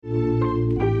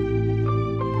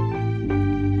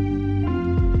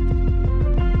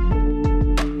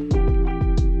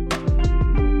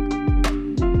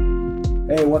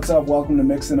what's up? Welcome to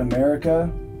Mix in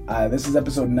America. This is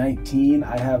episode 19.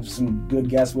 I have some good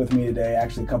guests with me today.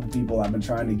 Actually, a couple people I've been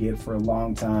trying to get for a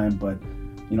long time, but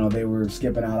you know, they were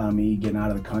skipping out on me, getting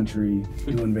out of the country,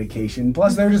 doing vacation.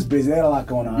 Plus, they're just busy. They had a lot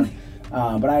going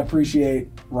on. But I appreciate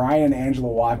Ryan and Angela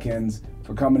Watkins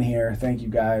for coming here. Thank you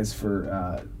guys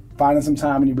for finding some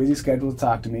time in your busy schedule to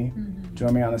talk to me.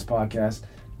 Join me on this podcast.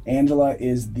 Angela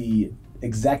is the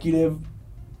executive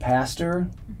pastor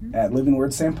at Living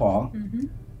Word St. Paul.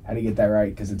 How do you get that right?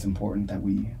 Because it's important that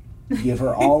we give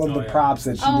her all of the props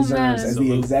that she deserves as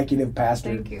the executive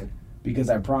pastor. Thank you.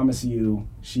 Because I promise you,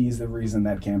 she's the reason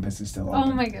that campus is still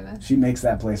open. Oh my goodness. She makes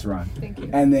that place run. Thank you.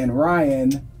 And then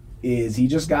Ryan he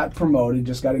just got promoted,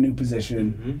 just got a new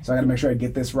position. So I got to make sure I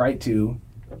get this right too.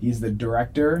 He's the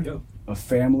director of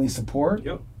family support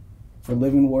for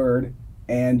Living Word.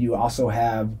 And you also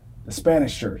have the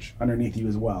Spanish church underneath you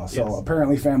as well. So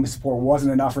apparently family support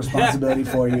wasn't enough responsibility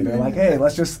for you. They're like, hey,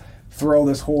 let's just throw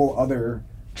this whole other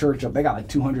church up. They got like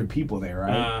 200 people there,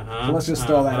 right? So let's just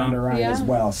throw that under Ryan as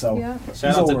well. So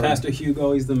shout out to Pastor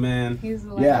Hugo. He's the man. He's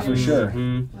the legend. Yeah, for sure.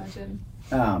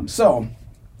 Legend. So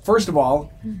first of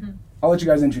all, I'll let you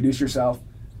guys introduce yourself.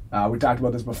 We talked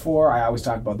about this before. I always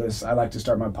talk about this. I like to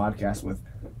start my podcast with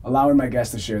allowing my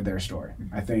guests to share their story.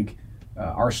 I think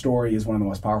our story is one of the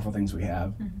most powerful things we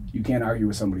have. You can't argue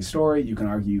with somebody's story. You can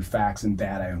argue facts and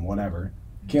data and whatever.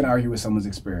 You can't argue with someone's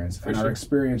experience. Our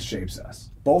experience shapes us.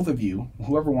 Both of you,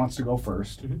 whoever wants to go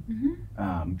first,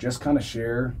 just kind of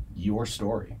share your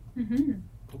story.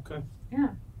 Okay. Yeah.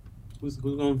 Who's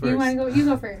going first? You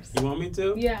go first. You want me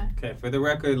to? Yeah. Okay, for the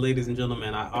record, ladies and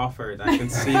gentlemen, I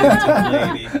conceded to the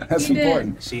lady. That's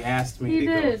important. She asked me to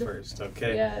go first,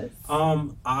 okay? Yes.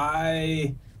 I'm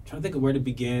trying to think of where to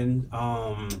begin.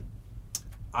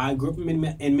 I grew up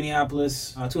in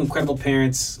Minneapolis. Two incredible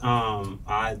parents.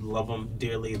 I love them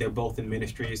dearly. They're both in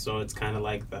ministry, so it's kind of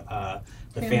like the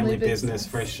family business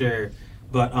for sure.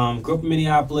 But grew up in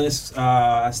Minneapolis.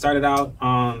 I started out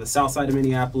on the south side of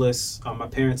Minneapolis. My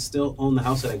parents still own the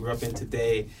house that I grew up in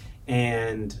today.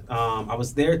 And I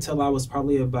was there till I was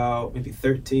probably about maybe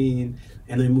 13.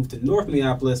 And then moved to North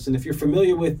Minneapolis. And if you're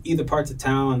familiar with either parts of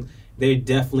town, they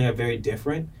definitely are very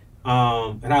different.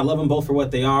 And I love them both for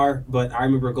what they are. But I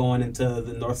remember going into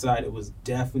the north side. It was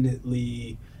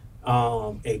definitely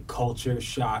a culture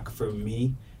shock for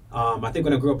me. I think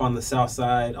when I grew up on the south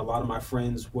side, a lot of my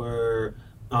friends were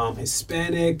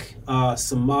Hispanic,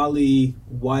 Somali,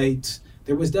 white.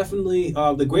 There was definitely,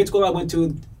 the grade school I went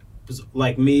to was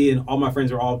like me and all my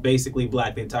friends were all basically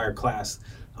black, the entire class.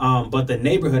 But the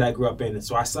neighborhood I grew up in,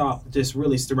 so I saw just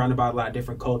really surrounded by a lot of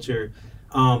different culture.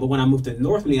 But when I moved to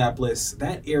North Minneapolis,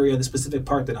 that area, the specific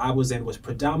part that I was in was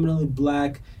predominantly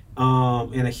black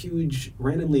and a huge,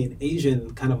 randomly an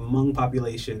Asian kind of Hmong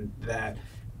population that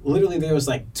literally there was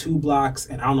like 2 blocks,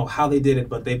 and I don't know how they did it,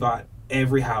 but they bought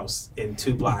every house in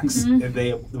 2 blocks. And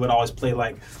they would always play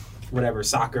like whatever,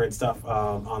 soccer and stuff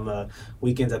on the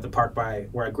weekends at the park by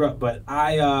where I grew up. But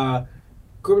I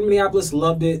grew up in Minneapolis,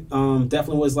 loved it.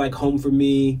 Definitely was like home for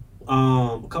me.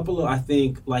 A couple of, I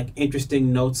think, like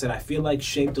interesting notes that I feel like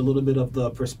shaped a little bit of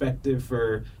the perspective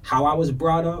for how I was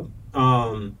brought up.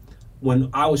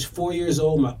 When I was 4 years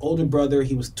old, my older brother,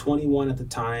 he was 21 at the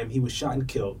time, he was shot and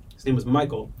killed. His name was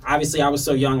Michael. Obviously, I was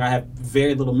so young, I have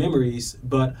very little memories,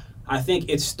 but I think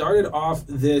it started off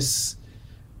this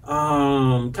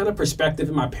kind of perspective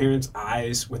in my parents'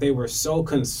 eyes where they were so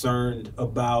concerned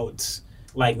about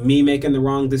like me making the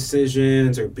wrong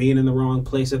decisions or being in the wrong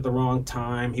place at the wrong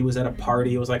time. He was at a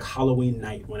party. It was like Halloween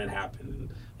night when it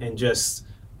happened. And just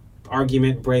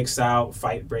argument breaks out,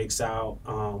 fight breaks out,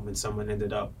 and someone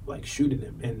ended up like shooting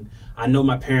him. And I know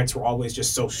my parents were always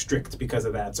just so strict because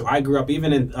of that. So I grew up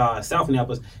even in South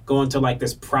Minneapolis, going to like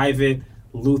this private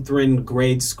Lutheran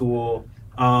grade school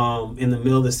in the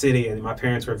middle of the city, and my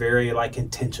parents were very like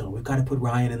intentional. We've got to put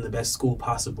Ryan in the best school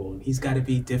possible, and he's got to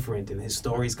be different, and his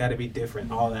story's got to be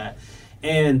different, and all that.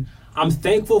 And I'm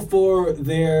thankful for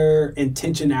their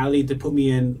intentionality to put me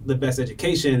in the best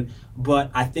education, but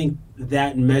I think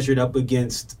that measured up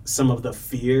against some of the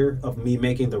fear of me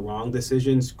making the wrong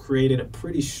decisions created a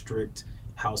pretty strict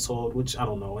household, which I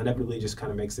don't know, inevitably just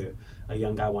kind of makes it a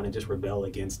young guy want to just rebel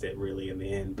against it really in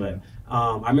the end. But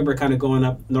I remember kind of going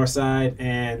up north side,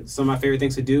 and some of my favorite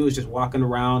things to do is just walking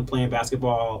around playing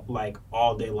basketball like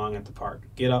all day long at the park.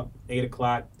 Get up 8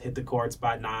 o'clock, hit the courts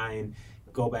by 9,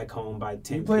 go back home by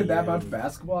 10 You played PM. that much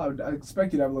basketball? I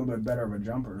expect you to have a little bit better of a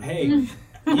jumper. Hey, you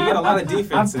get a lot of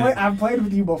defense. I've played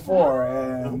with you before,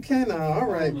 and Okay, now, all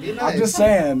right, be nice. I'm just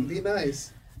saying. Be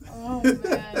nice. Oh,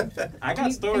 man. I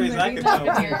got stories I can tell.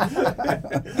 Man.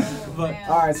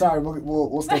 All right, sorry,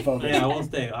 we'll stay focused. Yeah, we'll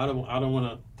stay. I don't want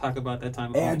to talk about that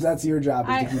time. And that's your job,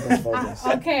 is to keep us focused.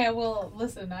 Okay, well,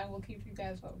 listen, I will keep you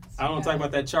guys focused. I don't want to talk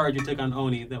about that charge you took on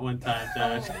Oni that one time,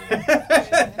 Josh.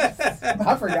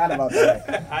 I forgot about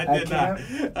that. I did not.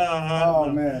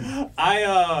 Oh,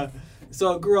 man.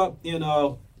 So I grew up,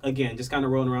 again, just kind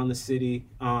of rolling around the city.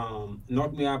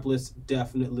 North Minneapolis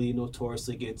definitely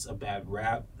notoriously gets a bad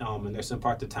rap. And there's some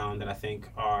parts of town that I think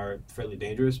are fairly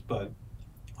dangerous, but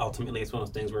ultimately it's one of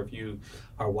those things where if you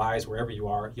are wise wherever you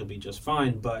are, you'll be just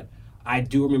fine. But I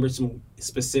do remember some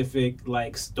specific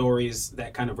stories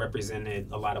that kind of represented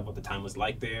a lot of what the time was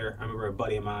like there. I remember a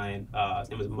buddy of mine, his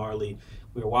name was Marley.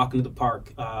 We were walking to the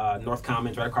park, North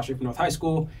Commons, right across the street from North High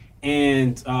School,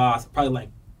 and probably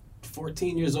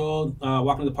 14 years old,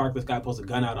 walking to the park, this guy pulls a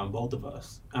gun out on both of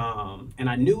us. And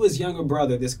I knew his younger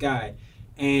brother, this guy,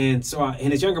 and so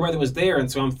and his younger brother was there,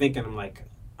 and so I'm thinking,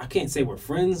 I can't say we're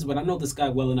friends, but I know this guy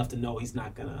well enough to know he's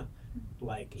not gonna,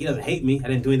 he doesn't hate me. I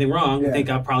didn't do anything wrong. I think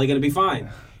I'm probably gonna be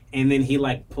fine. And then he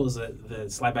pulls the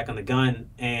slide back on the gun,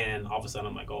 and all of a sudden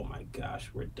I'm like, oh my gosh,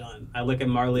 we're done. I look at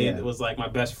Marley, it was my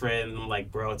best friend. I'm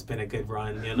like, bro, it's been a good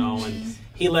run, and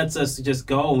he lets us just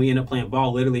go, and we end up playing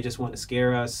ball, literally just wanted to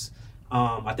scare us.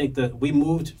 I think we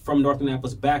moved from North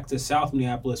Minneapolis back to South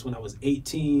Minneapolis when I was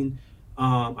 18.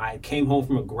 I came home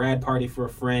from a grad party for a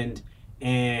friend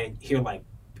and hear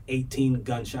 18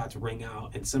 gunshots ring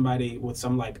out, and somebody with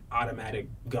some automatic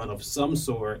gun of some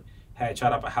sort had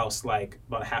shot up a house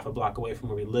about a half a block away from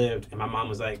where we lived, and my mom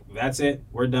was like, that's it,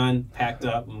 we're done, packed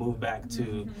up, moved back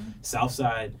to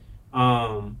Southside.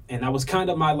 And that was kind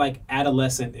of my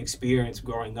adolescent experience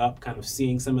growing up, kind of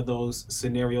seeing some of those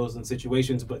scenarios and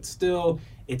situations, but still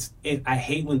I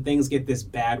hate when things get this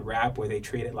bad rap where they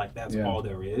treat it like that's all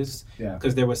there is,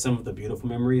 because there was some of the beautiful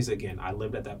memories. Again, I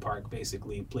lived at that park,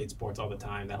 basically played sports all the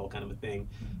time, that whole kind of a thing.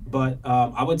 But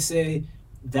I would say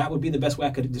that would be the best way I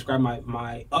could describe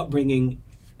my upbringing.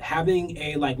 Having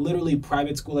a literally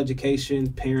private school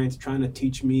education, parents trying to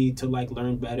teach me to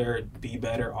learn better, be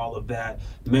better, all of that,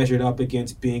 measured up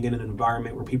against being in an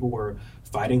environment where people were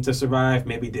fighting to survive,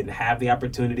 maybe didn't have the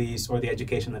opportunities or the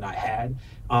education that I had,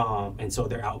 and so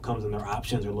their outcomes and their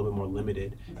options are a little bit more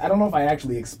limited. I don't know if I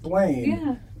actually explained.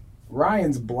 Yeah.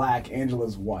 Ryan's black,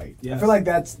 Angela's white. Yes. I feel like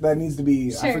that needs to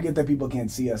be. Sure. I forget that people can't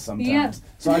see us sometimes,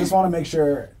 so I just want to make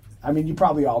sure. I mean, you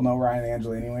probably all know Ryan and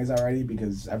Angela anyways already,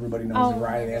 because everybody knows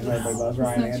Ryan and Angela. Everybody loves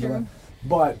Ryan and Angela. True.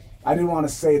 But I didn't want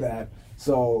to say that.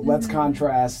 So let's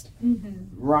contrast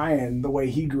Ryan, the way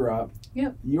he grew up.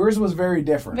 Yep. Yours was very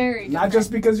different. Very different. Not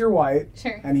just because you're white.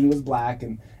 Sure. And he was black.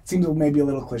 And it seems maybe a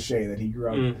little cliche that he grew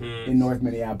up in North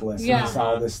Minneapolis and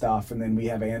saw this stuff. And then we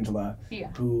have Angela,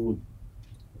 who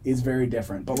is very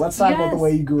different. But let's talk about the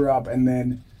way you grew up, and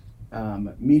then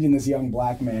meeting this young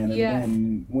black man,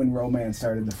 and when romance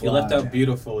started to fly. You left out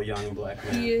beautiful young black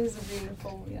man. He is a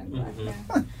beautiful young black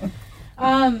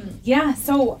man.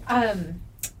 So a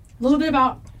little bit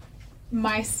about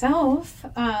myself.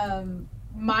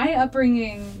 My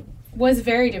upbringing was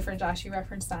very different, Josh, you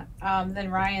referenced that,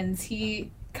 than Ryan's. He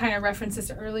kind of referenced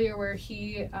this earlier, where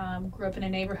he grew up in a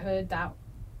neighborhood that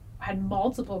had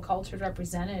multiple cultures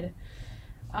represented.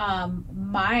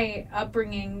 My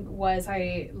upbringing was,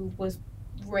 I was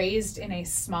raised in a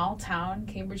small town,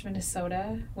 Cambridge,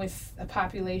 Minnesota, with a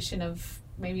population of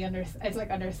maybe under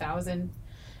 1,000.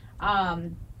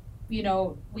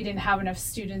 We didn't have enough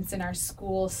students in our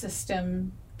school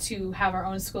system to have our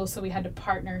own school, so we had to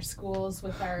partner schools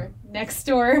with our next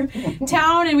door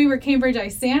town, and we were Cambridge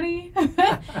Isani.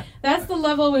 That's the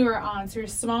level we were on. So we're a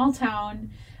small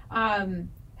town.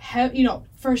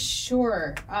 For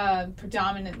sure,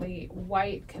 predominantly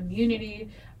white community,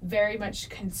 very much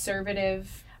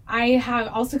conservative. I have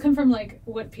also come from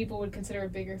what people would consider a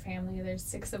bigger family. There's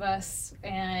 6 of us,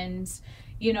 and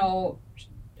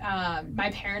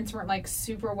my parents weren't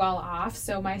super well off,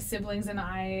 so my siblings and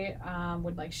I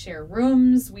would share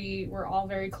rooms. We were all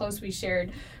very close. We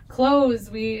shared clothes.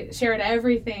 We shared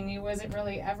everything. It wasn't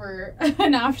really ever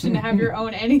an option to have your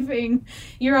own anything,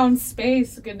 your own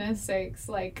space, goodness sakes,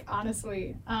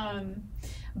 honestly.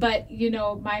 But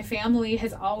my family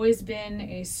has always been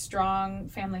a strong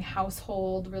family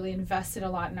household, really invested a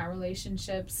lot in our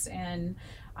relationships, and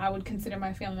I would consider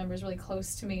my family members really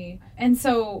close to me. And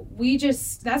so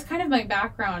that's kind of my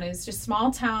background, is just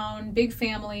small town, big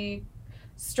family,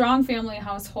 strong family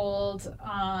household,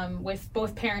 with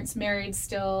both parents married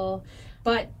still.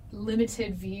 but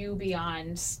limited view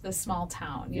beyond the small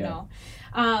town, you know.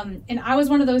 And I was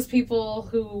one of those people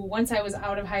who, once I was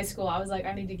out of high school, I was like,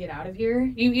 I need to get out of here.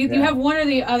 You have one or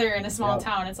the other in a small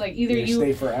town. It's like either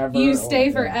you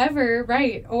stay forever,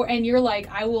 right? And you're like,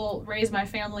 I will raise my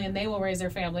family and they will raise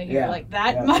their family here, like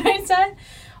that mindset.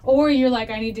 Or you're like,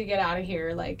 I need to get out of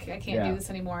here. Like, I can't do this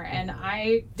anymore. And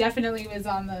I definitely was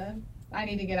on I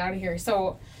need to get out of here.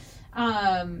 So,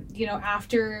 you know,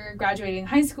 after graduating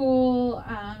high school,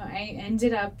 I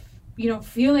ended up, you know,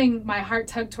 feeling my heart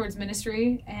tug towards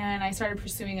ministry, and I started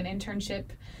pursuing an internship,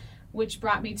 which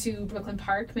brought me to Brooklyn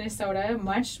Park, Minnesota, a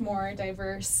much more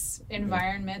diverse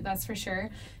environment, that's for sure.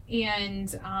 And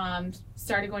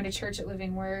started going to church at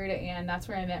Living Word, and that's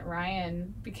where I met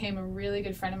Ryan, became a really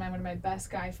good friend of mine, one of my best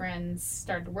guy friends,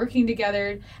 started working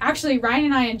together. Actually, Ryan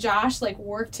and I and Josh like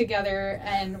worked together,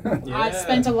 and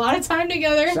spent a lot of time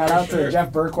together. Shout out to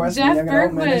Jeff Berquist.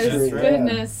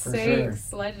 Goodness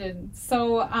sakes, legend.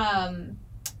 So,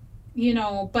 you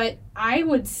know, but I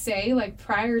would say, like,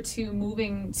 prior to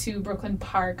moving to Brooklyn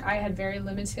Park, I had very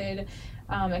limited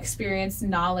experience,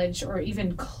 knowledge, or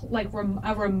even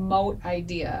a remote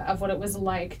idea of what it was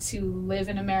like to live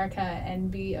in America and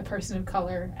be a person of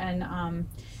color. And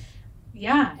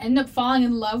end up falling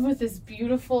in love with this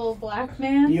beautiful black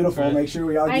man. Beautiful. Make sure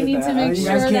we all get that. I need to make sure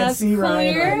that's can't see clear.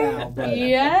 Ryan right now, but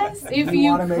yes, if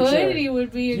you could, he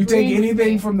would be. You take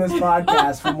anything from this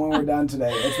podcast from when we're done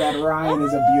today, it's that Ryan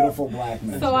is a beautiful black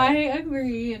man. So I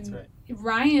agree, and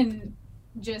Ryan,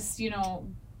 just, you know,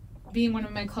 being one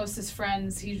of my closest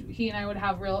friends, he and I would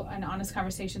have real and honest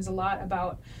conversations a lot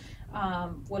about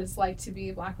what it's like to be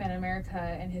a black man in America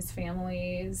and his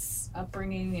family's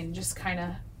upbringing, and just kind of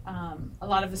a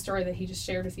lot of the story that he just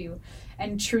shared with you.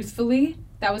 And truthfully,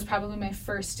 that was probably my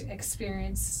first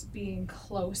experience being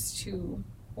close to,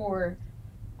 or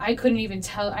I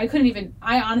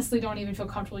honestly don't even feel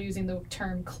comfortable using the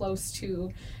term close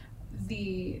to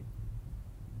the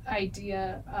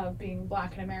idea of being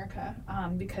black in America,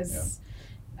 because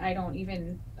I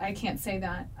can't say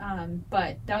that,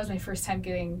 but that was my first time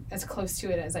getting as close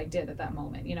to it as I did at that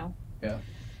moment, you know.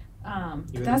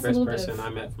 You're the first person I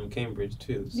met from Cambridge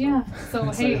too. So.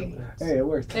 So hey, it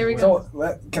worked. There we go.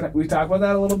 So can we talk about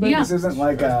that a little bit? This isn't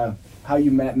like a how you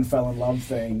met and fell in love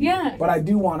thing. But I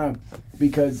do want to,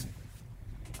 because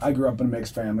I grew up in a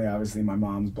mixed family. Obviously, my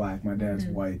mom's black, my dad's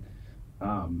white.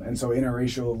 And so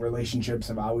interracial relationships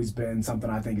have always been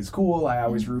something I think is cool. I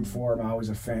always root for them. I'm always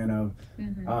a fan of.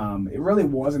 It really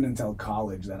wasn't until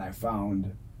college that I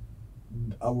found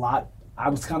a lot. I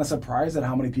was kind of surprised at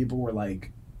how many people were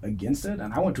like against it.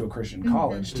 And I went to a Christian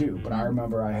college too, but I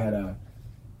remember I had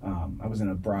I was in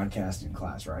a broadcasting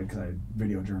class, right? Because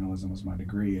video journalism was my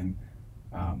degree. And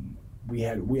we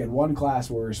had one class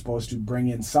where we were supposed to bring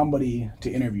in somebody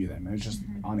to interview them. It was just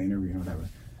on interview or whatever.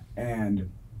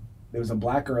 And there was a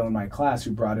black girl in my class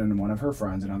who brought in one of her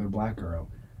friends, another black girl,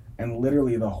 and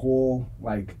literally the whole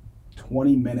like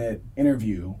 20-minute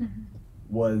interview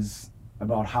was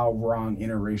about how wrong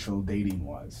interracial dating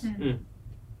was.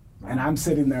 And I'm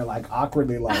sitting there like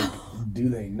awkwardly like, do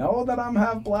they know that I'm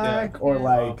half black? Or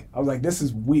like, I was like, this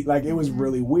is weird. Like, it was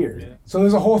really weird. So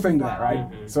there's a whole thing to that, right?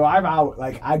 So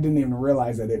I didn't even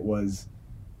realize that it was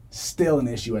still an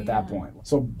issue at that point.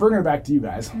 So bringing it back to you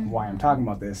guys, why I'm talking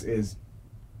about this is,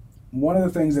 one of the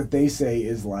things that they say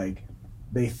is like,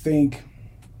 they think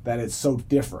that it's so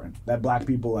different, that black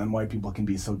people and white people can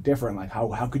be so different. Like,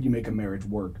 how could you make a marriage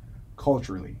work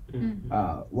culturally?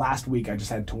 Last week I just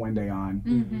had Twende on.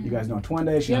 You guys know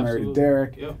Twende. She's married to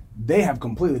Derek. They have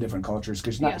completely different cultures,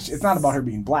 because it's not about her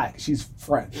being black. She's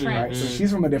French. Right? So she's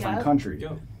from a different country.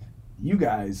 You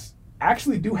guys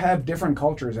actually do have different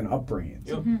cultures and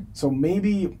upbringings. So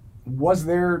maybe was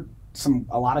there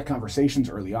a lot of conversations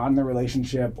early on in the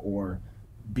relationship, or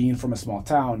being from a small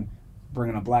town,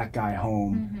 bringing a black guy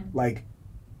home, like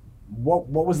what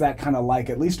was that kind of like,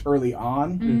 at least early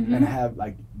on?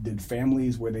 And did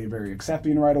families, were they very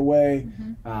accepting right away?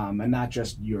 And not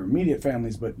just your immediate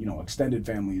families, but, you know, extended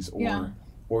families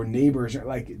or neighbors?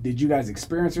 Like, did you guys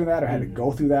experience that, or had to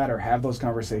go through that, or have those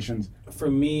conversations? For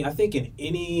me, I think in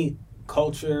any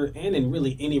culture and in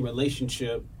really any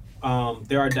relationship,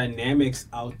 there are dynamics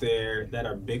out there that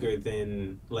are bigger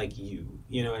than like you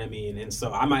know what I mean? And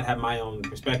so I might have my own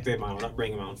perspective, my own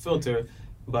upbringing, my own filter,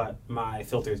 but my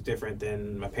filter is different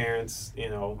than my parents. You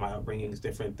know, my upbringing is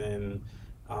different than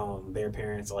their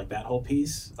parents, like that whole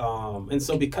piece. And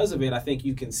so because of it, I think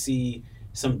you can see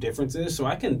some differences. So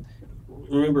I can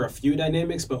remember a few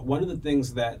dynamics, but one of the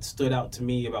things that stood out to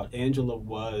me about Angela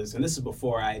was, and this is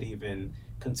before I had even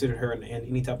considered her in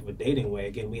any type of a dating way.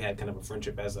 Again, we had kind of a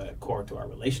friendship as a core to our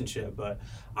relationship, but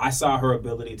I saw her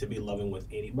ability to be loving with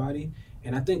anybody.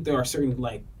 And I think there are certain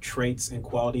like traits and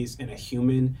qualities in a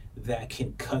human that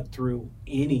can cut through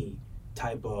any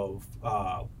type of,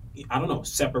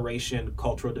 separation,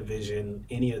 cultural division,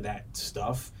 any of that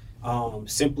stuff.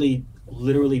 Simply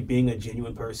literally being a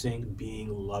genuine person, being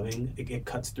loving, it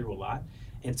cuts through a lot.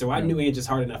 And so I knew Ange is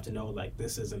hard enough to know, like,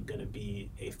 this isn't going to be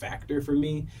a factor for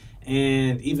me.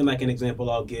 And even like an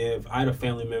example I'll give, I had a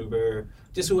family member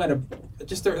just who had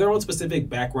their own specific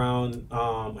background.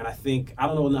 And I think, I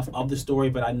don't know enough of the story,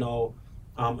 but I know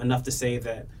enough to say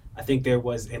that I think there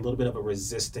was a little bit of a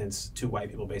resistance to white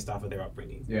people based off of their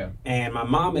upbringing. Yeah. And my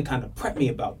mom had kind of prepped me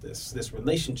about this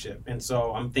relationship. And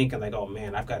so I'm thinking like, oh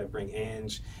man, I've got to bring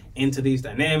Ange into these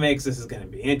dynamics. This is going to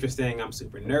be interesting. I'm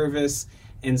super nervous.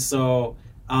 And so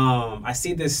I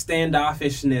see this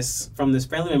standoffishness from this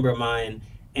family member of mine,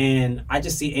 and I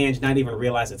just see Ange not even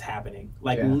realize it's happening.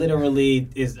 Literally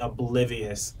is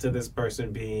oblivious to this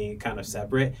person being kind of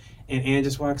separate. And Ange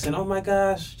just walks in, oh my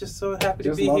gosh, just so happy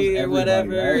to be here,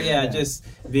 whatever. Right? Yeah, just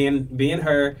being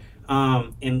her.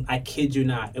 And I kid you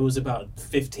not, it was about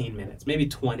 15 minutes, maybe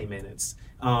 20 minutes.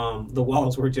 The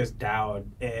walls were just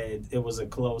down, and it was a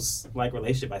close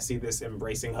relationship. I see this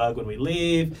embracing hug when we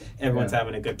leave. Everyone's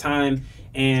having a good time,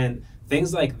 and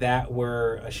things like that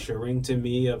were assuring to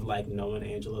me of like knowing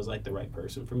Angela's like the right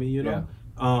person for me, you know.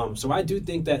 So I do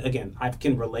think that, again, I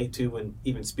can relate to and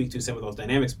even speak to some of those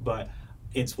dynamics, but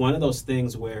it's one of those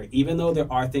things where even though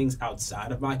there are things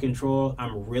outside of my control,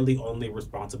 I'm really only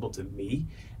responsible to me.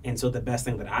 And so the best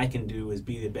thing that I can do is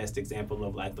be the best example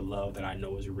of like the love that I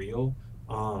know is real.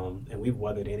 And we've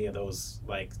weathered any of those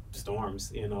like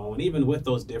storms, you know, and even with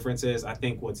those differences, I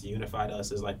think what's unified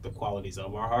us is like the qualities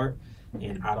of our heart.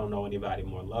 And I don't know anybody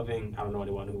more loving. I don't know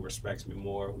anyone who respects me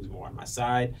more, who's more on my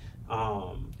side.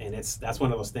 And that's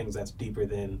one of those things that's deeper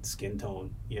than skin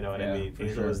tone. You know what I mean?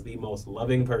 Angela is the most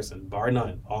loving person, bar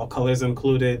none. All colors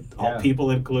included, all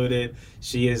people included.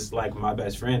 She is like my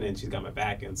best friend, and she's got my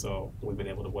back. And so we've been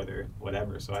able to weather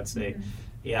whatever. So I'd say,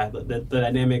 the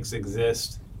dynamics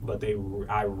exist, but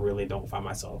I really don't find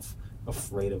myself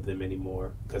afraid of them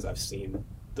anymore because I've seen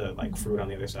the like fruit on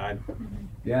the other side.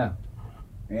 Yeah.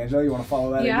 Angela, you want to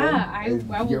follow that again? Yeah,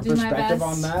 I will your do my best. Perspective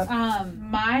on that?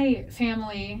 My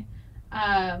family,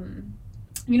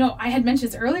 you know, I had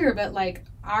mentioned this earlier, but like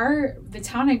the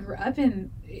town I grew up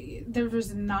in, there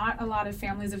was not a lot of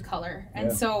families of color.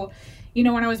 And so, you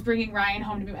know, when I was bringing Ryan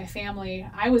home to meet my family,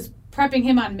 I was prepping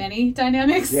him on many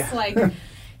dynamics. Like,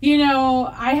 you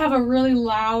know, I have a really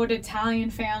loud Italian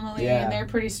family and they're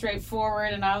pretty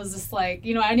straightforward. And I was just like,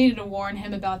 you know, I needed to warn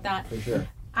him about that. For sure.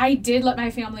 I did let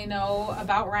my family know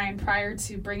about Ryan prior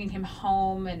to bringing him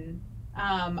home, and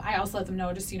I also let them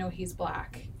know, just, you know, he's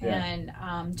black. And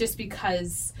just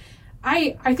because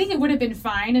I think it would have been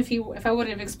fine if I would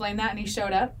have explained that and he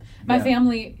showed up. My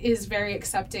family is very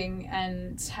accepting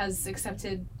and has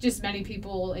accepted just many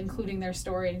people, including their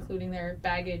story, including their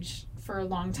baggage, for a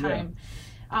long time.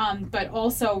 But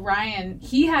also Ryan,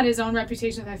 he had his own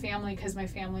reputation with my family because my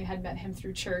family had met him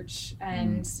through church,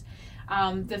 and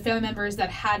the family members that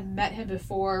had met him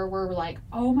before were like,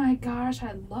 oh my gosh,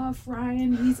 I love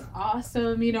Ryan, he's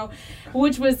awesome, you know,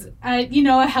 which was, you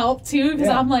know, a help too, because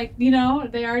I'm like, you know,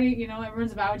 they already, you know,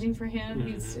 everyone's vouching for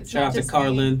him. Shout out to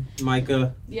Carlin,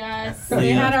 Micah. Yes,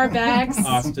 they had our backs.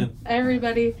 Austin.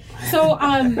 Everybody. So,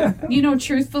 you know,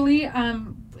 truthfully,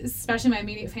 especially my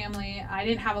immediate family, I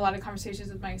didn't have a lot of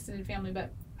conversations with my extended family,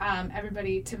 but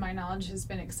everybody, to my knowledge, has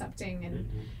been accepting and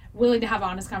willing to have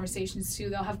honest conversations too.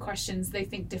 They'll have questions. They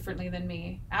think differently than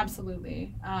me.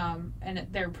 Absolutely. And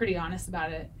they're pretty honest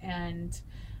about it. And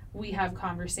we have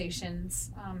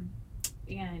conversations.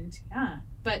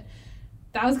 But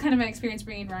that was kind of my experience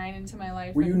bringing Ryan into my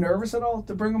life. Were you nervous at all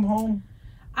to bring him home?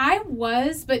 I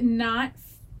was, but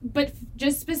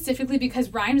just specifically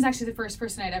because Ryan was actually the first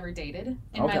person I'd ever dated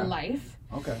in my life.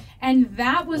 Okay. And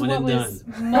that was what was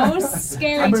most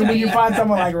scary I mean, to me. when you find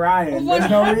someone like Ryan, there's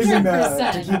no reason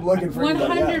to keep looking for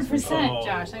 100%,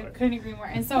 Josh. I couldn't agree more.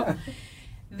 And so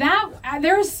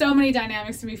there were so many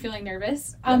dynamics to me feeling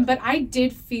nervous. But I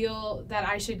did feel that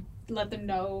I should let them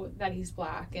know that he's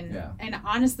black. And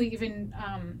honestly, even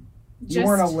you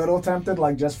weren't a little tempted,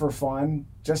 like, just for fun,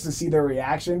 just to see their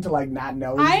reaction to, like, not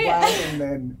know he's black, and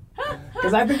then,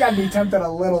 because I think I'd be tempted a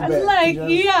little bit. Like,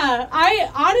 I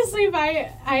honestly,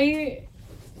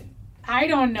 I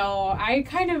don't know.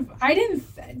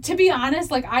 To be honest,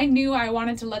 like, I knew I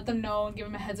wanted to let them know and give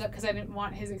them a heads up because I didn't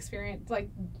want his experience, like,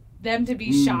 them to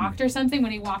be shocked or something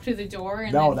when he walked through the door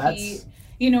and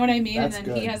you know what I mean? And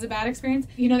then he has a bad experience.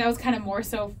 You know, that was kind of more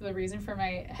so the reason for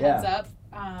my heads up.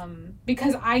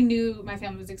 because I knew my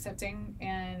family was accepting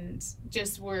and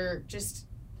just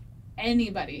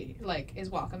anybody like is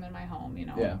welcome in my home, you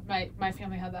know. Yeah. My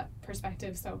family had that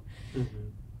perspective, so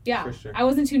Yeah, for sure. I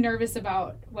wasn't too nervous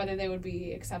about whether they would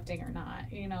be accepting or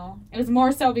not, you know. It was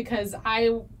more so because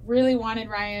I really wanted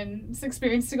Ryan's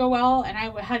experience to go well, and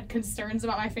I had concerns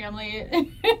about my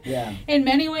family in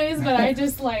many ways, but I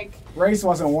just like... Race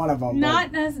wasn't one of them.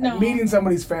 Not necessarily. No. Meeting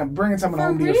somebody's family, bringing someone For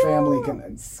home to real? your family,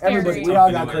 can Scary. everybody, we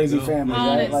all got crazy families,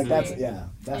 Honestly. right? Like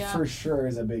that for sure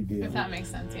is a big deal. If that makes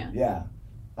sense, yeah. Yeah.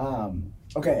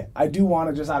 Okay, I do want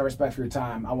to, just out of respect for your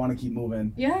time, I want to keep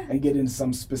moving and get into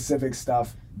some specific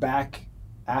stuff. Back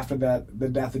after the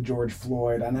death of George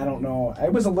Floyd, and I don't know,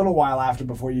 it was a little while after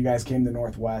before you guys came to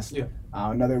Northwest. Yeah.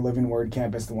 Another Living Word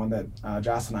campus, the one that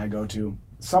Joss and I go to.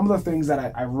 Some of the things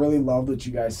that I really loved that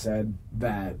you guys said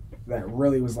that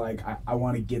really was like, I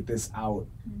want to get this out.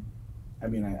 I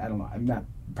mean, I don't know, I'm not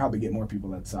probably get more people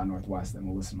that saw Northwest than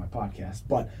will listen to my podcast,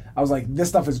 but I was like, this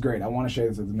stuff is great. I want to share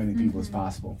this with as many people as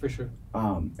possible. For sure.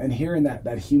 And hearing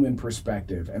that human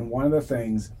perspective, and one of the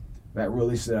things that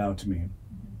really stood out to me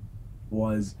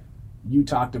was you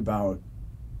talked about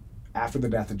after the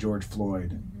death of George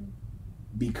Floyd,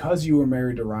 because you were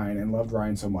married to Ryan and loved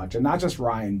Ryan so much, and not just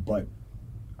Ryan, but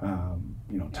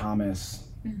you know, Thomas,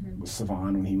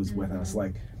 Savon when he was with us,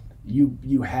 like you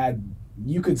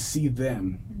could see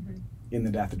them in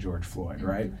the death of George Floyd,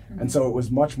 right? And so it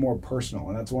was much more personal,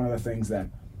 and that's one of the things that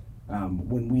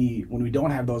when we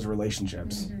don't have those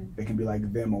relationships, it can be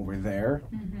like them over there,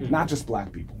 not just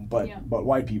black people, but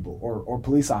white people or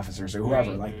police officers or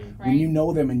whoever. Like when you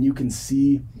know them and you can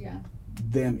see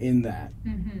them in that,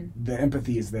 the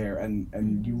empathy is there,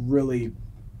 and you really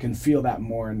can feel that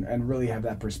more and really have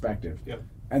that perspective. Yep.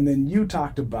 And then you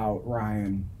talked about,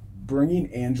 Ryan,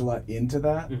 bringing Angela into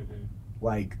that,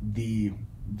 like the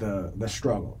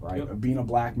struggle, right, of being a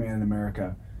black man in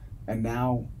America. And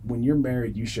now when you're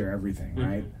married, you share everything,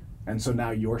 right? And so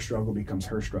now your struggle becomes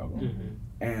her struggle.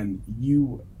 And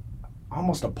you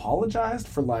almost apologized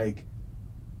for, like,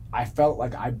 I felt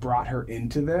like I brought her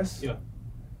into this. Yeah.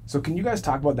 So can you guys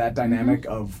talk about that dynamic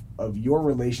of your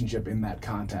relationship in that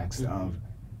context of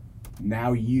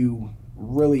now you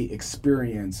really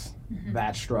experience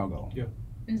that struggle? Yeah.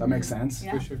 Does that make sense?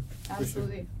 Yeah, for sure.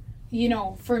 Absolutely. For sure. You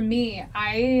know, for me,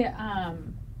 I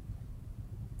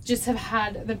just have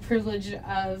had the privilege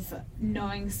of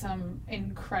knowing some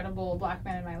incredible black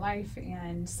men in my life,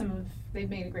 and they've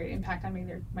made a great impact on me.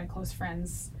 They're my close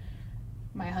friends,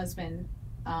 my husband,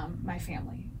 my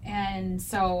family. And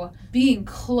so being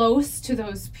close to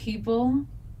those people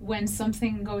when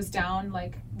something goes down,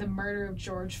 like the murder of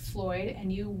George Floyd,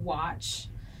 and you watch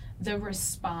the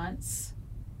response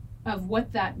of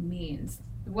what that means,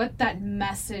 what that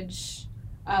message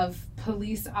of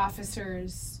police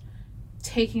officers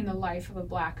taking the life of a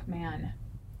black man,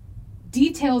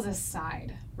 details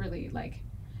aside, really, like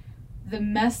the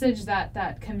message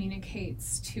that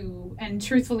communicates to, and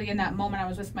truthfully in that moment I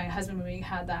was with my husband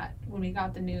when we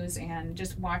got the news, and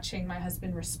just watching my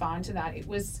husband respond to that, it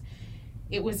was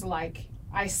like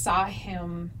I saw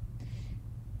him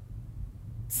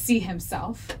see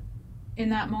himself in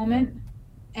that moment.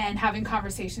 And having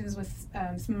conversations with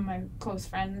some of my close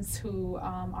friends who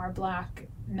are black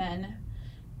men,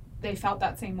 they felt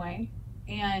that same way.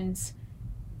 And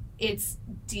it's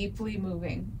deeply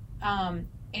moving.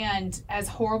 And as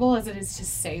horrible as it is to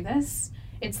say this,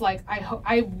 it's like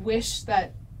I wish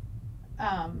that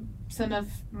some of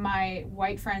my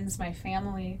white friends, my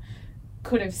family,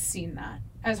 could have seen that.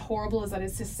 As horrible as that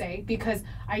is to say, because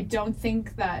I don't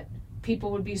think that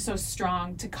people would be so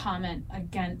strong to comment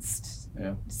against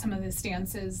some of the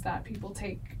stances that people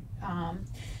take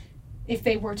if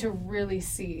they were to really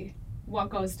see what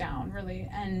goes down, really.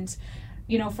 And,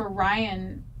 you know, for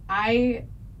Ryan,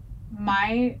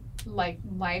 my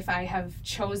life, I have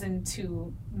chosen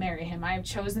to marry him. I have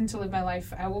chosen to live my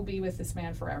life. I will be with this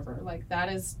man forever. Like that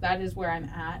is where I'm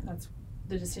at. That's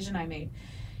the decision I made.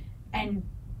 And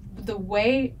the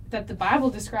way that the Bible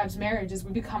describes marriage is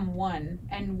we become one,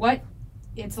 and what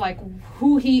it's like,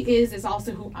 who he is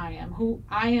also who I am. Who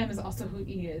I am is also who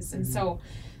he is. And so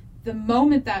the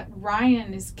moment that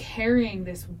Ryan is carrying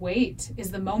this weight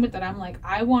is the moment that I'm like,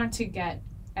 I want to get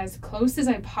as close as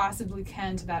I possibly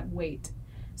can to that weight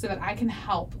so that I can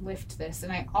help lift this.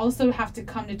 And I also have to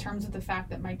come to terms with the fact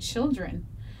that my children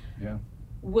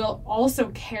will also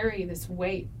carry this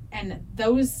weight. And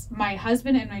my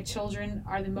husband and my children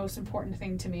are the most important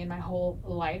thing to me in my whole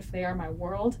life. They are my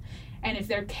world. And if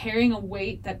they're carrying a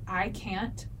weight that I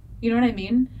can't, you know what I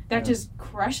mean? That just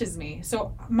crushes me.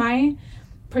 So my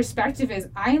perspective is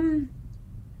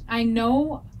I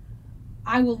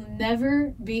I will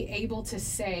never be able to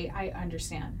say I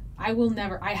understand. I will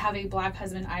never. I have a black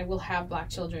husband. I will have black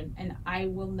children, and I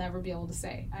will never be able to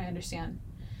say I understand.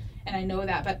 And I know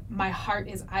that, but my heart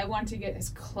is I want to get as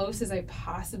close as I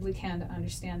possibly can to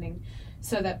understanding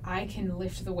so that I can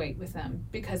lift the weight with them,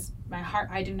 because my heart,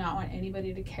 I do not want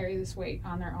anybody to carry this weight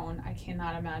on their own. I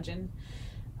cannot imagine.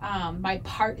 My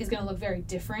part is going to look very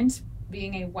different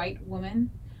being a white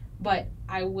woman, but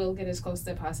I will get as close as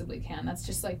I possibly can. That's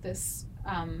just like this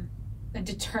a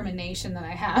determination that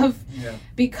I have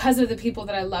because of the people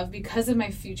that I love, because of my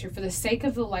future, for the sake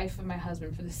of the life of my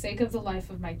husband, for the sake of the life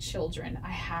of my children.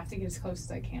 I have to get as close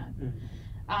as I can.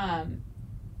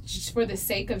 Just for the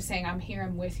sake of saying, I'm here,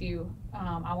 I'm with you.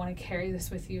 I want to carry this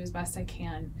with you as best I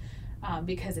can,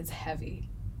 because it's heavy.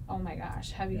 Oh my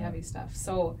gosh, heavy stuff.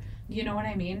 So, you know what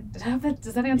I mean? Does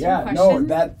that answer your question?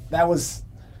 No, that was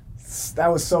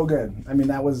so good. I mean,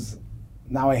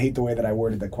 now I hate the way that I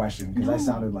worded the question, because I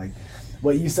sounded like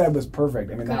what you said was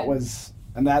perfect. I mean,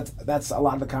 that's a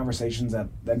lot of the conversations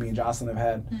that me and Jocelyn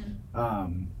have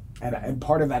had. And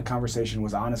part of that conversation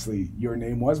was, honestly, your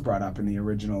name was brought up in the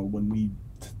original when we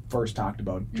first talked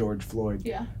about George Floyd.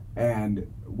 Yeah.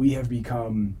 And we have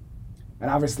become, and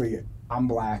obviously I'm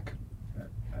black,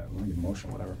 let me get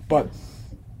emotional, whatever, but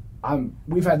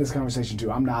we've had this conversation too.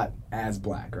 I'm not as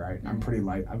black, right? I'm pretty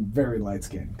light. I'm very light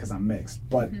skinned because I'm mixed.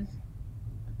 But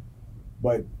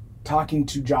talking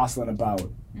to Jocelyn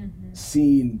about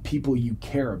seeing people you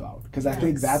care about, because I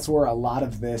think that's where a lot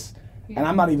of this, and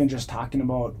I'm not even just talking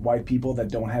about white people that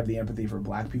don't have the empathy for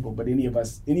black people, but any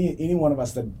one of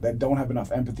us that don't have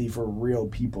enough empathy for real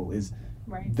people is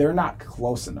they're not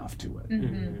close enough to it.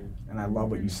 And I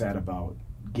love what you said about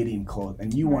getting close,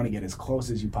 and you want to get as close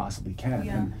as you possibly can.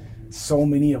 And so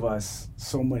many of us,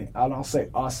 and I'll say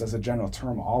us as a general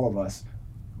term, all of us,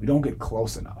 we don't get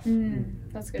close enough.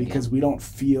 That's good. Because we don't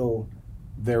feel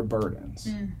their burdens.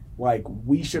 Like,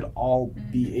 we should all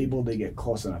be able to get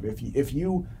close enough. If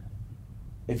you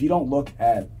don't look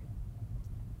at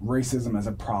racism as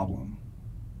a problem,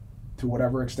 to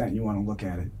whatever extent you want to look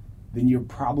at it, then you're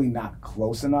probably not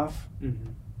close enough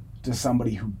to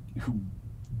somebody who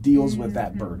deals with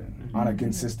that burden on a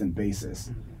consistent basis.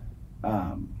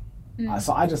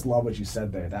 So I just love what you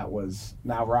said there. That was,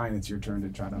 now Ryan, it's your turn to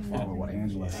try to follow what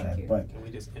Angela said. But can we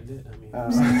just end it?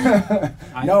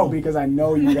 I mean, no, because I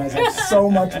know you guys have so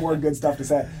much more good stuff to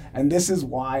say, and this is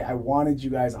why I wanted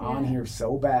you guys on here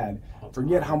so bad.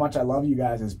 Forget how much I love you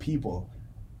guys as people.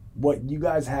 What you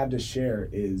guys have to share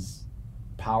is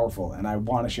powerful, and I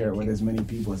want to share it with as many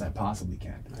people as I possibly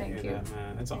can. Thank you. That,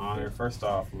 man. It's an honor. First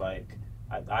off, like,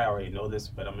 I already know this,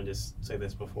 but I'm gonna just say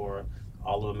this before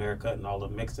all of America and all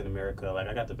of mixed in America. Like,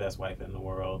 I got the best wife in the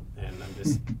world, and I'm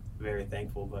just very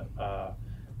thankful. But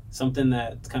something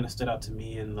that kind of stood out to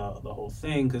me in the whole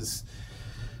thing, because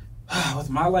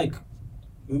with my, like,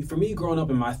 for me growing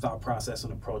up in my thought process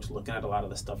and approach, looking at a lot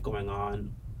of the stuff going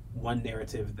on, one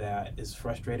narrative that is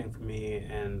frustrating for me,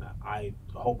 and I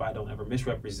hope I don't ever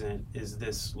misrepresent, is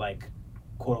this, like,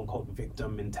 quote unquote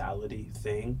victim mentality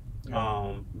thing.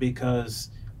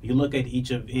 Because you look at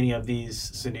any of these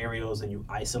scenarios and you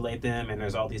isolate them, and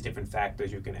there's all these different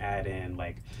factors you can add in,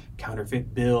 like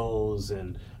counterfeit bills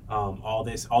and all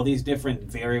these different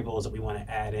variables that we want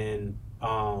to add in.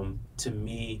 To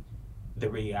me, the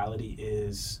reality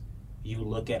is, you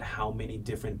look at how many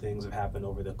different things have happened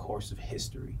over the course of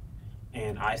history,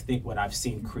 and I think what I've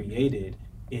seen created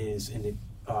is an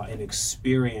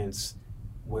experience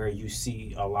where you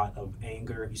see a lot of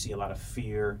anger, you see a lot of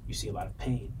fear, you see a lot of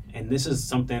pain. And this is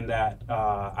something that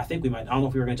I think I don't know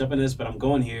if we were going to jump into this, but I'm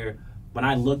going here. When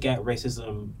I look at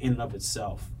racism in and of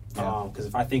itself, because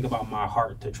if I think about my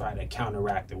heart to try to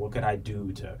counteract it, what could I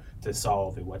do to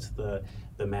solve it? What's the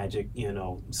magic,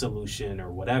 solution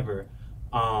or whatever?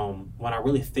 When I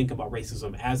really think about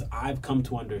racism, as I've come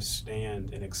to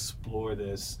understand and explore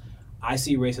this, I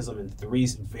see racism in three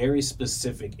very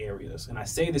specific areas. And I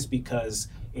say this because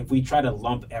if we try to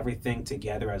lump everything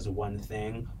together as one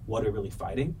thing, what are we really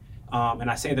fighting? And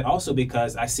I say that also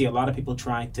because I see a lot of people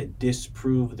trying to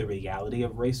disprove the reality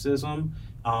of racism.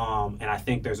 And I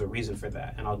think there's a reason for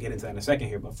that. And I'll get into that in a second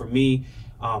here. But for me,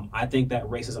 I think that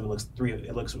racism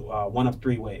looks one of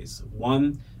three ways.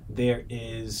 One, there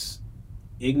is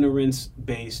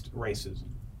ignorance-based racism.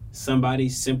 Somebody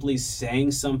simply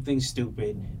saying something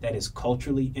stupid that is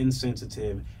culturally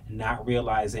insensitive, not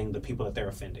realizing the people that they're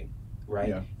offending, right?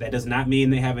 Yeah. That does not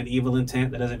mean they have an evil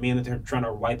intent. That doesn't mean that they're trying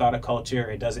to wipe out a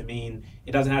culture. It doesn't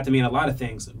have to mean a lot of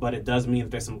things, but it does mean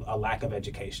that there's a lack of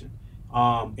education.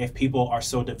 If people are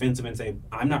so defensive and say,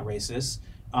 I'm not racist,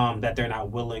 that they're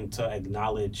not willing to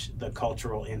acknowledge the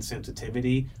cultural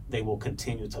insensitivity, they will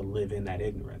continue to live in that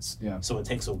ignorance. Yeah. So it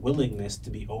takes a willingness to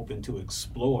be open to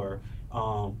explore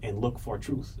and look for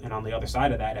truth. And on the other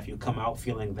side of that, if you come out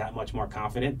feeling that much more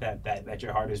confident that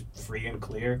your heart is free and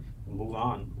clear, move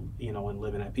on, and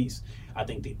live in that peace. I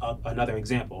think another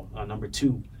example, number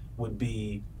 2, would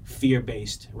be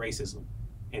fear-based racism.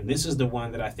 And this is the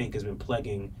one that I think has been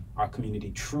plaguing our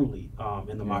community truly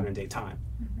in the modern day time.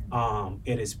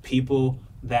 It is people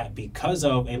that, because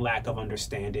of a lack of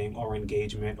understanding or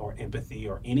engagement or empathy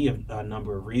or any of a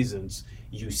number of reasons,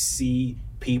 you see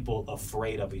people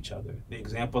afraid of each other. The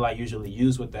example I usually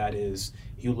use with that is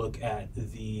you look at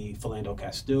the Philando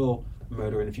Castile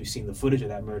murder, and if you've seen the footage of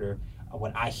that murder,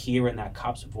 what I hear in that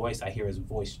cop's voice, I hear his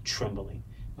voice trembling.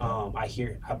 I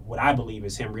hear what I believe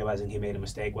is him realizing he made a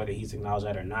mistake, whether he's acknowledged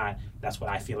that or not. That's what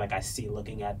I feel like I see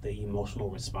looking at the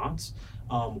emotional response.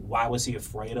 Why was he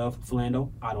afraid of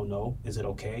Philando? I don't know. Is it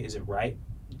okay? Is it right?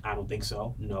 I don't think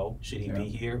so. No. Should he be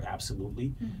here?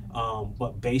 Absolutely.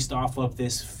 But based off of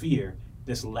this fear,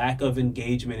 this lack of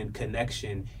engagement and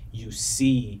connection, you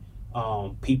see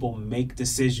people make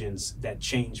decisions that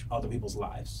change other people's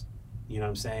lives. You know what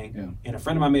I'm saying? Yeah. And a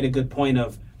friend of mine made a good point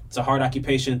of, it's a hard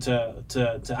occupation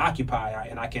to occupy,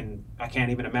 and I can't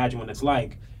even imagine what it's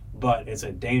like, but it's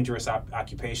a dangerous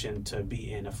occupation to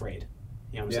be in afraid.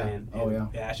 You know what I'm saying? Oh,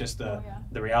 and that's just the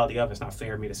reality of it. It's not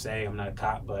fair of me to say. I'm not a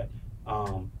cop, but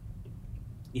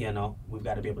we've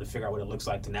got to be able to figure out what it looks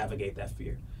like to navigate that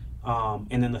fear.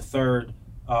 And then the third,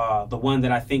 the one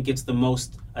that I think gets the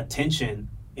most attention,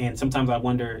 and sometimes I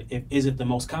wonder is it the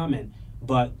most common,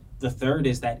 but the third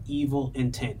is that evil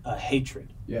intent, a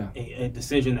hatred. Yeah. A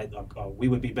decision that we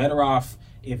would be better off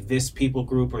if this people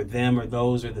group or them or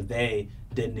those or the they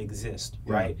didn't exist,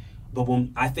 right? But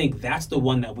when I think that's the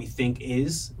one that we think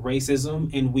is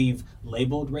racism, and we've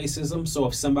labeled racism. So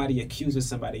if somebody accuses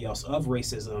somebody else of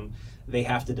racism, they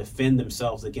have to defend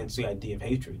themselves against the idea of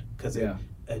hatred because it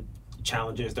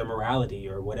challenges their morality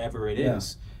or whatever it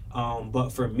is. But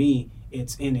for me,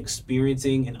 it's in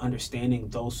experiencing and understanding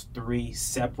those 3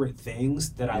 separate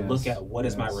things that I look at what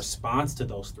is my response to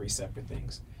those 3 separate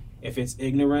things. If it's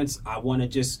ignorance, I want to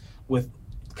just, with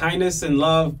kindness and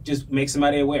love, just make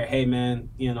somebody aware, hey man,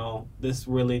 this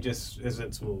really just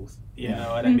isn't smooth. You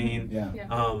know what I mean?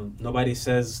 Nobody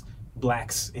says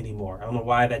blacks anymore. I don't know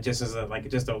why that just is a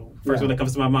first one that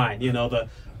comes to my mind.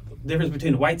 The difference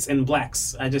between whites and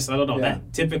blacks. I don't know.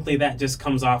 That typically that just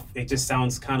comes off, it just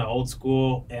sounds kind of old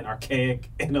school and archaic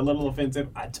and a little offensive.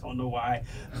 I don't know why,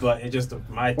 but it just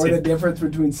the difference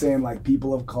between saying like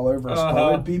people of color versus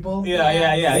colored people. It's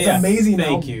Yeah. amazing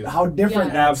Thank you. how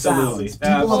different that Absolutely.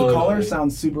 sounds. People of color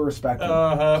sounds super respectful.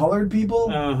 Colored people,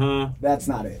 that's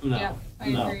not it. No. Yeah, I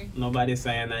agree. Nobody's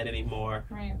saying that anymore.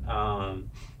 Right.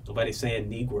 Nobody's saying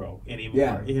Negro anymore.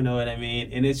 Yeah. You know what I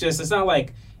mean? And it's not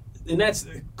like, and that's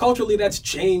culturally that's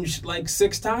changed like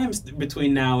 6 times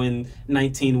between now and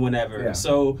 19 whenever. Yeah.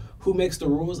 So who makes the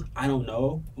rules? I don't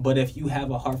know. But if you have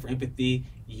a heart for empathy,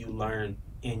 you learn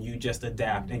and you just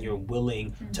adapt and you're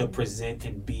willing to present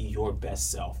and be your best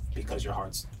self because your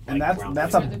heart's and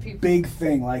that's a big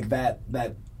thing, like that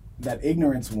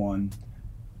ignorance one.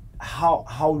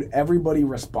 How everybody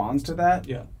responds to that.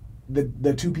 Yeah.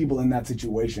 The 2 people in that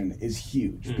situation is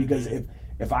huge because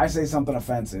if I say something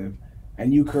offensive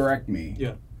and you correct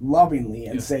me lovingly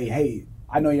and say, hey,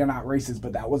 I know you're not racist,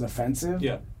 but that was offensive,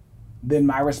 then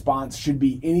my response should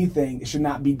be anything. It should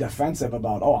not be defensive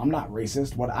about, oh, I'm not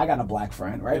racist. What, I got a black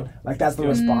friend, right? Like that's the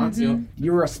response.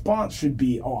 Your response should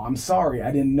be, oh, I'm sorry,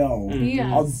 I didn't know.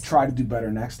 I'll try to do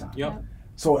better next time.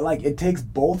 So like it takes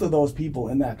both of those people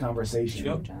in that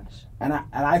conversation. And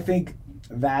I think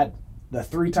that the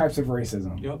 3 types of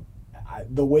racism,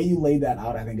 the way you laid that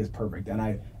out, I think is perfect. And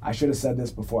I should have said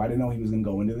this before. I didn't know he was going to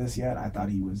go into this yet. I thought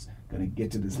he was going to get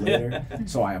to this later.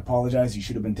 So I apologize. You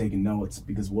should have been taking notes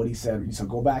because what he said, so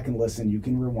go back and listen. You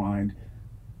can rewind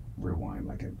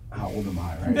like how old am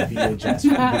I, right? VHS,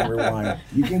 you can rewind.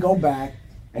 You can go back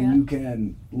and you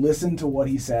can listen to what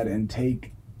he said and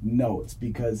take notes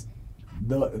because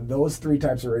those 3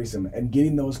 types of racism and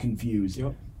getting those confused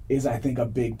is, I think, a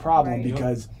big problem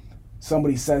because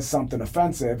somebody says something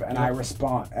offensive and I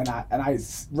respond and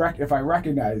if I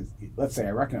recognize, let's say I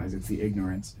recognize it's the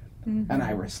ignorance and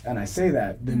I say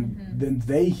that, then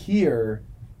they hear,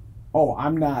 oh,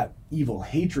 I'm not evil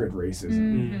hatred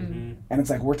racism. And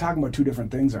it's like we're talking about 2 different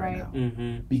things right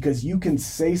now. Because you can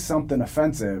say something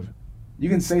offensive, you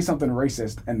can say something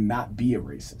racist and not be a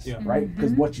racist, right?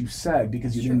 Because what you said,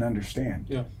 because you didn't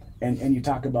understand. And you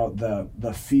talk about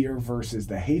the fear versus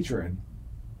the hatred.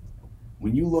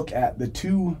 When you look at the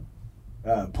 2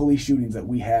 police shootings that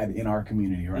we had in our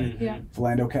community, right? Yeah.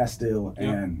 Philando Castile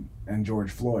Yep. and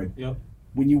George Floyd. Yep.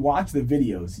 When you watch the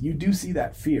videos, you do see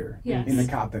that fear Yes. in the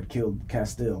cop that killed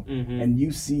Castile. Mhm. And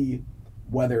you see,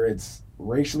 whether it's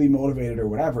racially motivated or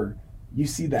whatever, you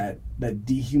see that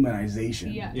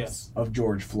dehumanization Yes. Yes. of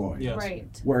George Floyd. Yes.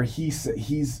 Right. Where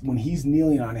when he's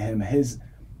kneeling on him,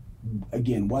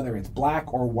 again, whether it's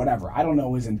black or whatever, I don't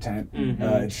know his intent. Mhm.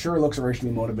 It sure looks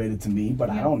racially motivated to me, but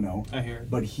I Yeah. don't know. I hear it.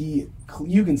 But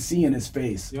you can see in his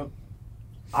face, Yep.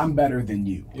 I'm better than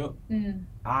you. Yep.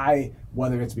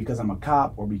 Whether it's because I'm a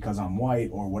cop or because I'm white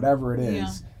or whatever it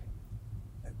is,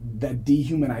 that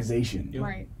dehumanization. Yep.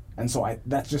 Right. And so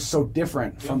that's just so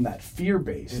different from that fear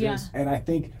base. It Yeah. is. And I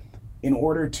think in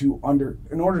order to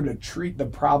treat the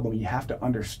problem, you have to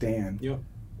understand. Yep.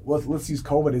 Let's use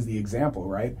COVID as the example,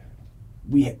 right?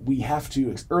 We have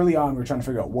to, early on we were trying to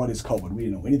figure out what is COVID. We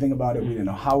didn't know anything about it. We didn't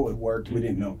know how it worked. We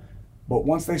didn't know. But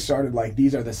once they started like,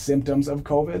 these are the symptoms of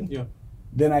COVID, Yeah.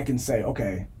 then I can say,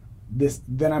 okay,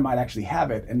 then I might actually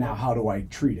have it, and now how do I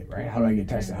treat it, right? How do I get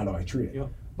tested? How do I treat it? Yep.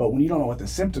 But when you don't know what the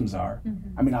symptoms are,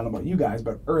 I mean, I don't know about you guys,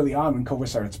 but early on when COVID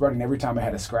started spreading, every time I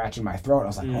had a scratch in my throat, I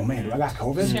was like, oh man, do I got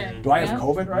COVID? Sure. Do I have Yep.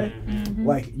 COVID, right? Mhm.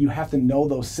 Like, you have to know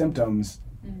those symptoms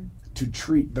to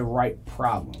treat the right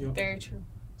problem. Yep. Very true.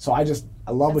 So I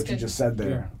love what That's you good. just said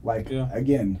there. Like, Yeah.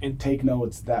 again, And- take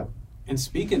notes that. And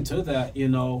speaking to that,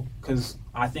 because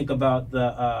I think about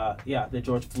the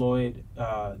George Floyd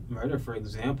murder, for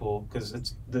example, because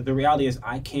it's the reality is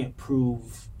I can't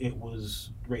prove it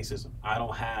was racism. I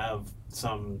don't have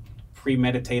some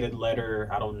premeditated letter.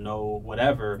 I don't know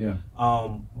whatever.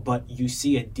 Yeah. But you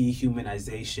see a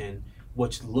dehumanization,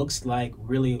 which looks like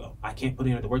really, I can't put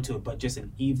any other word to it, but just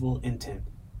an evil intent.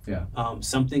 Yeah.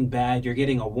 Something bad. You're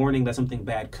getting a warning that something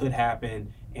bad could happen,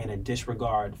 and a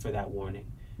disregard for that warning.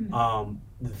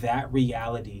 That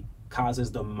reality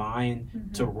causes the mind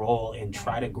to roll and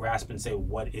try to grasp and say,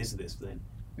 what is this then?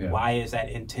 Yeah. Why is that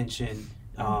intention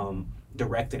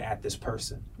directed at this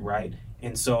person, right?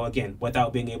 And so again,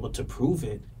 without being able to prove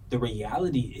it, the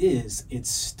reality is it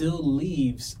still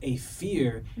leaves a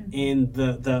fear in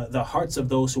the hearts of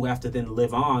those who have to then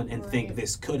live on and think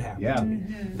this could happen Yeah. to me.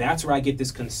 That's where I get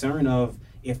this concern of,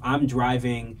 if I'm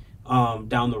driving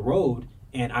down the road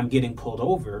and I'm getting pulled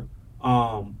over,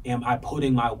 am I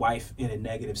putting my wife in a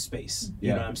negative space? You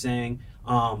know what I'm saying?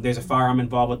 There's a firearm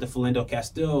involved with the Philando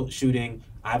Castile shooting.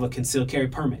 I have a concealed carry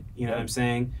permit. You know what I'm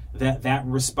saying? That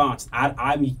response.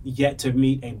 I'm yet to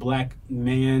meet a black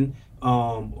man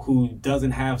who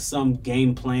doesn't have some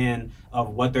game plan of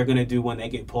what they're going to do when they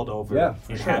get pulled over,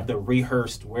 and have the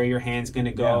rehearsed where your hand's going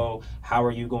to go, how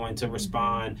are you going to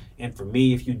respond. And for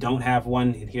me, if you don't have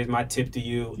one, here's my tip to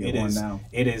you. Get one now.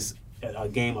 It is a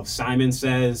game of Simon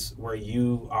Says, where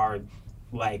you are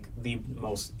like the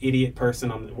most idiot person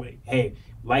on the way. Hey,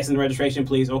 license and registration,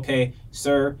 please. Okay,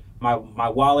 sir, my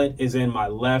wallet is in my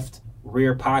left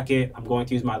rear pocket. I'm going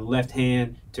to use my left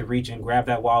hand to reach and grab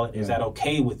that wallet. Is that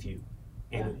okay with you?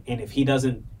 And if he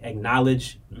doesn't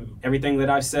acknowledge everything that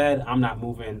I've said, I'm not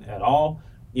moving at all.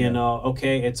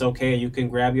 Okay, it's okay. You can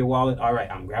grab your wallet. All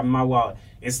right, I'm grabbing my wallet.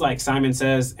 It's like Simon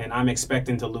Says, and I'm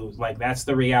expecting to lose. Like, that's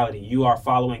the reality. You are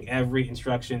following every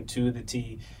instruction to the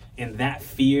T. And that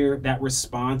fear, that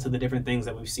response to the different things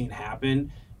that we've seen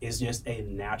happen is just a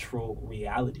natural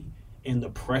reality. And the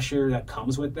pressure that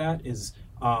comes with that is,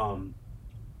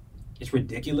 it's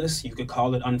ridiculous. You could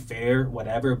call it unfair,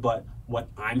 whatever. But what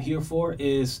I'm here for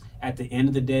is, at the end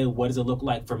of the day, what does it look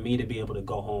like for me to be able to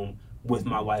go home with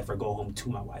my wife or go home to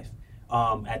my wife?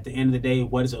 At the end of the day,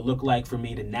 what does it look like for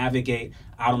me to navigate?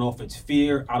 I don't know if it's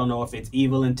fear. I don't know if it's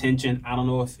evil intention. I don't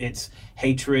know if it's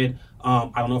hatred. I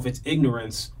don't know if it's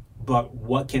ignorance. But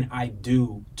what can I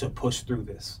do to push through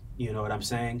this? You know what I'm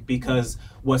saying? Because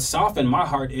what softened my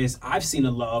heart is I've seen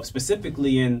a love,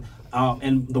 specifically in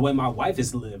the way my wife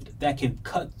has lived, that can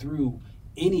cut through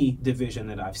any division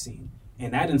that I've seen.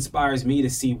 And that inspires me to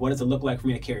see, what does it look like for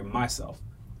me to carry myself?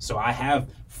 So I have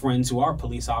friends who are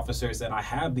police officers that I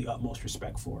have the utmost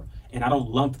respect for. And I don't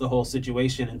lump the whole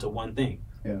situation into one thing.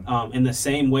 Yeah. In the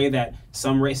same way that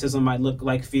some racism might look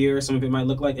like fear, some of it might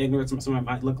look like ignorance, some of it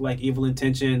might look like evil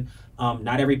intention.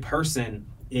 Not every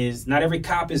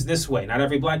cop is this way. Not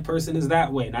every black person is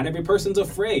that way. Not every person's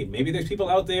afraid. Maybe there's people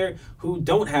out there who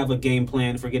don't have a game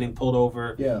plan for getting pulled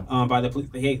over by the police.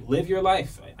 Hey, live your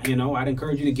life. I'd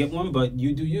encourage you to get one, but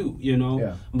you do you,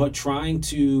 Yeah. But trying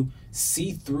to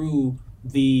see through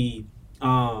the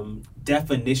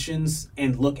definitions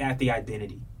and look at the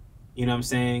identity. You know what I'm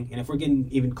saying? And if we're getting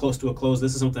even close to a close,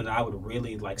 this is something that I would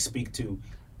really speak to.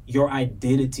 Your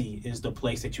identity is the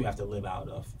place that you have to live out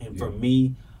of. And for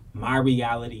me, my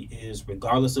reality is,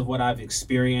 regardless of what I've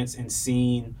experienced and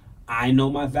seen, I know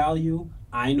my value,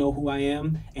 I know who I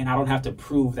am, and I don't have to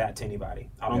prove that to anybody.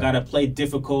 I don't got to play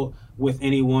difficult with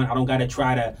anyone. I don't got to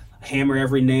try to hammer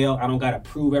every nail. I don't got to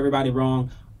prove everybody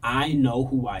wrong. I know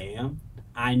who I am.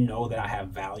 I know that I have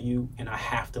value, and I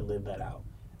have to live that out.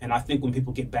 And I think when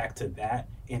people get back to that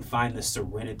and find the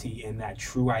serenity in that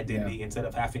true identity, instead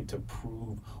of having to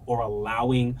prove or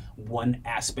allowing one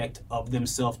aspect of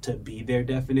themselves to be their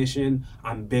definition,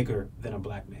 I'm bigger than a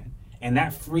black man. And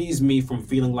that frees me from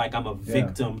feeling like I'm a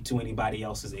victim to anybody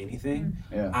else's anything.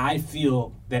 I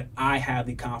feel that I have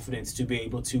the confidence to be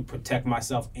able to protect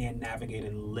myself and navigate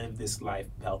and live this life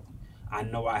healthy. I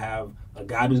know I have a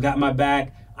God who's got my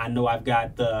back. I know I've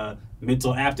got the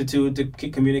mental aptitude to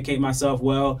communicate myself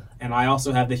well. And I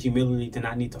also have the humility to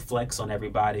not need to flex on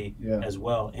everybody as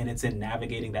well. And it's in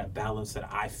navigating that balance that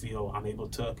I feel I'm able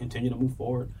to continue to move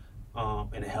forward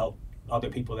and help other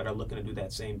people that are looking to do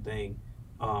that same thing.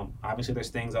 Obviously, there's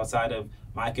things outside of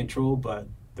my control, but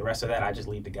the rest of that, I just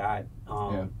lead the guide.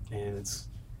 And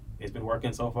it's been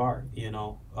working so far, you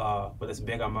know, but it's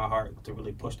big on my heart to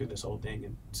really push through this whole thing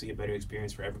and see a better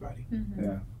experience for everybody.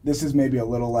 This is maybe a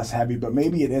little less heavy, but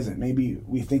maybe it isn't. Maybe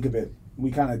we think of it,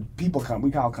 we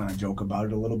all kind of joke about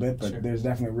it a little bit, but there's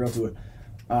definitely real to it.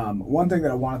 One thing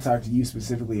that I want to talk to you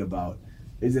specifically about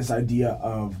is this idea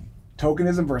of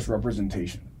tokenism versus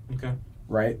representation. Okay.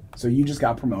 Right? So you just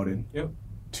got promoted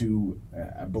to,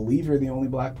 I believe you're the only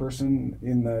black person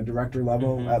in the director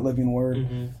level at Living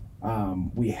Word.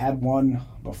 We had one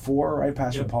before, right?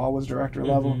 Pastor Paul was director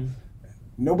level.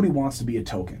 Nobody wants to be a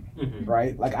token,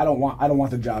 right? Like I don't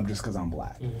want the job just because I'm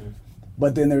black.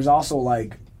 But then there's also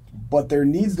but there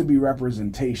needs to be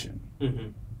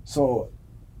representation. So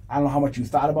I don't know how much you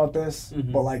thought about this,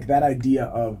 but that idea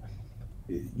of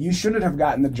you shouldn't have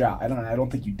gotten the job. I don't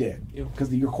think you did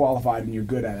because you're qualified and you're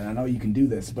good at it. I know you can do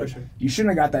this, but you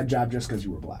shouldn't have got that job just because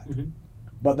you were black.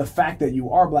 But the fact that you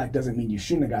are black doesn't mean you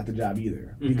shouldn't have got the job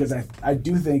either. Because I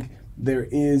do think there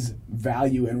is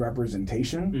value in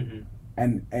representation.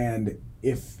 And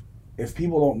if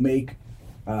people don't make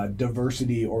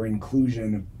diversity or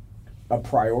inclusion a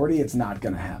priority, it's not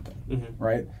going to happen,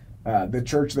 right? The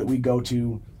church that we go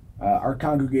to, our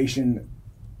congregation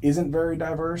isn't very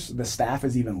diverse. The staff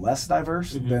is even less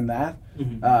diverse than that.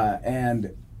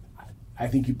 And I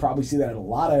think you probably see that at a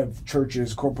lot of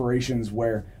churches, corporations,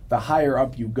 where the higher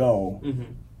up you go,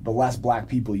 the less black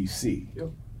people you see.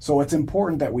 So it's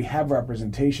important that we have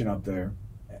representation up there.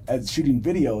 As shooting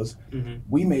videos,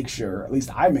 we make sure, at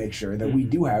least I make sure, that we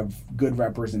do have good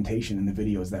representation in the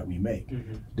videos that we make.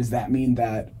 Does that mean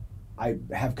that I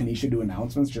have Kanisha do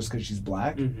announcements just because she's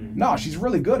black? No, she's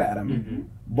really good at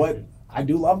them. But I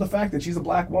do love the fact that she's a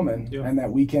black woman and that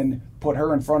we can put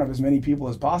her in front of as many people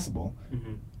as possible.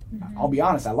 I'll be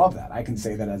honest, I love that. I can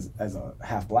say that as a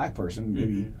half black person.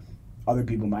 Maybe other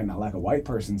people might not like a white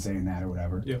person saying that or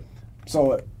whatever.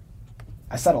 So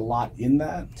I said a lot in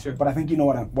that, but I think you know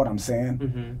what I'm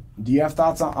saying. Do you have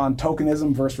thoughts on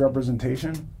tokenism versus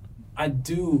representation? I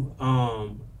do.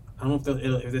 I don't know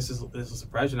if this is a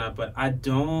surprise or not, but I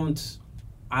don't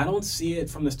see it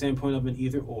from the standpoint of an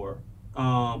either or.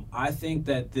 I think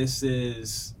that this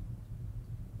is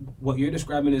what you're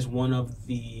describing is one of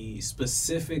the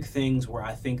specific things where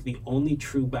I think the only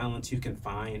true balance you can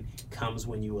find comes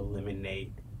when you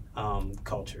eliminate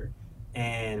culture.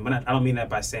 And when I don't mean that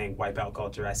by saying wipe out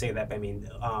culture. I say that by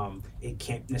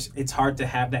it's hard to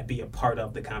have that be a part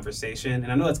of the conversation.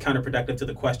 And I know that's counterproductive to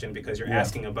the question because you're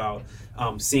asking about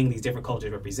seeing these different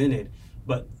cultures represented.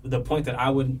 But the point that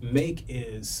I would make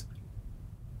is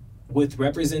with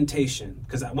representation,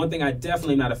 because one thing I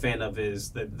definitely not a fan of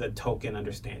is the token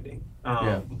understanding.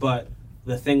 But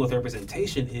the thing with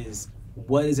representation is,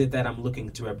 what is it that I'm looking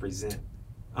to represent?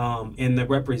 And the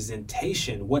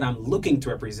representation, what I'm looking to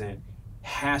represent,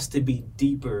 has to be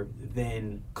deeper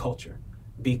than culture.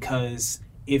 Because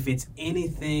if it's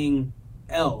anything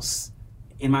else,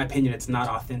 in my opinion, it's not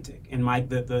authentic. And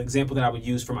the example that I would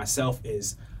use for myself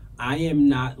is, I am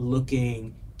not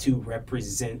looking to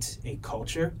represent a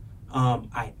culture.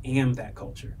 I am that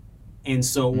culture. And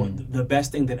so the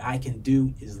best thing that I can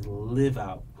do is live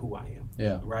out who I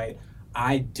am. Right?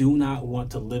 I do not want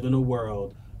to live in a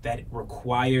world that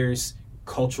requires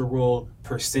cultural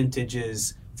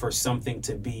percentages for something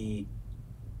to be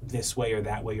this way or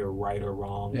that way or right or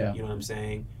wrong. You know what I'm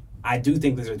saying? I do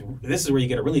think this is where you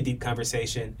get a really deep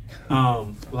conversation.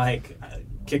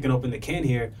 Kicking open the can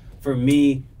here. For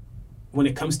me, when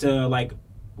it comes to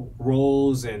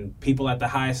roles and people at the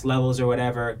highest levels or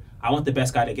whatever, I want the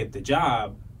best guy to get the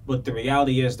job. But the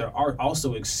reality is there are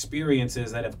also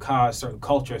experiences that have caused certain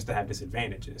cultures to have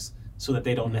disadvantages. so that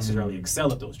they don't necessarily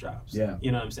excel at those jobs. Yeah.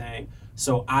 You know what I'm saying?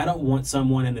 So I don't want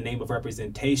someone in the name of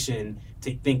representation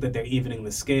to think that they're evening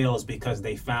the scales because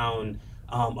they found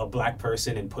a black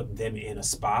person and put them in a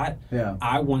spot. Yeah.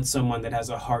 I want someone that has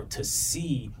a heart to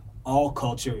see all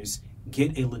cultures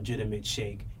get a legitimate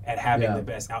shake at having the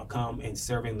best outcome and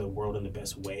serving the world in the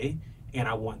best way. And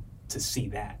I want to see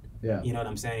that. Yeah. You know what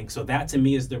I'm saying? So that to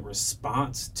me is the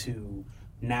response to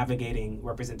navigating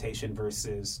representation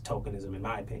versus tokenism, in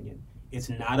my opinion. It's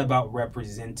not about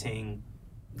representing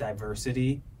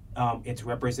diversity. It's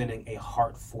representing a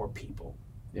heart for people.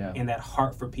 Yeah. And that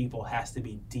heart for people has to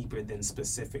be deeper than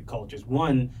specific cultures.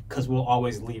 One, because we'll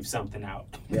always leave something out.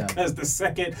 Yeah. Because the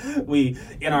second we,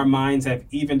 in our minds, have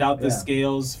evened out the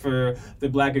scales for the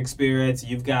black experience,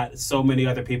 you've got so many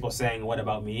other people saying, what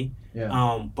about me?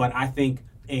 Yeah. But I think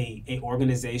a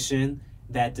organization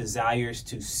that desires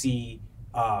to see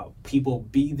people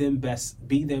be their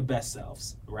best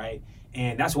selves, right?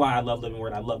 And that's why I love Living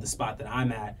Word. I love the spot that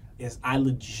I'm at, is I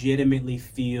legitimately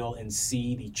feel and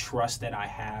see the trust that I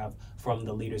have from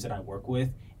the leaders that I work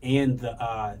with and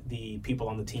the people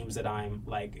on the teams that I'm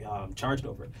charged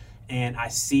over. And I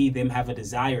see them have a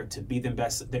desire to be their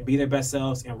best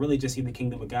selves and really just see the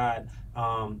kingdom of God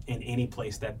in any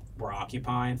place that we're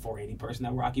occupying, for any person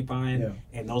that we're occupying. Yeah.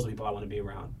 And those are the people I want to be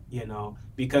around,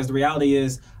 because the reality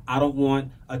is I don't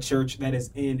want a church that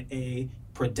is in a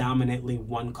predominantly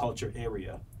one culture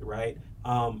area, right?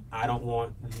 I don't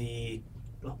want the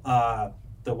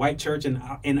white church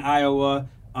in Iowa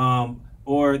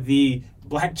or the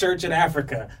black church in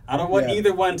Africa. I don't want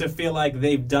either one to feel like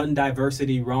they've done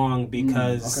diversity wrong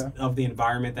because of the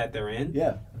environment that they're in.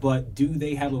 Yeah. But do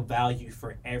they have a value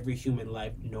for every human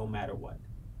life no matter what?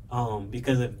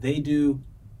 Because if they do,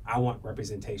 I want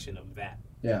representation of that.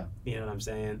 Yeah. You know what I'm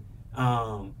saying?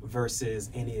 Versus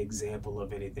any example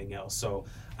of anything else. So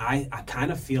I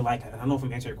kind of feel like, I don't know if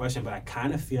I'm answering your question, but I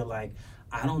kind of feel like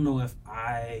I don't know if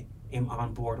I am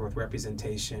on board with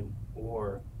representation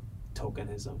or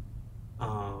tokenism.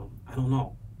 I don't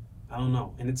know.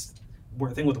 And it's the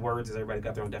thing with words is everybody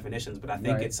got their own definitions, but I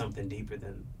think it's something deeper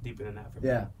than that for me.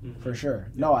 Yeah, for sure.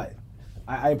 No,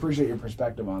 I appreciate your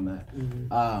perspective on that.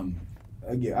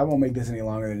 Again, I won't make this any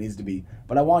longer than it needs to be,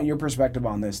 but I want your perspective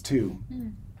on this too.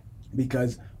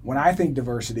 Because when I think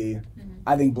diversity,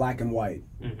 I think black and white,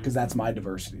 because that's my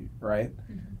diversity, right?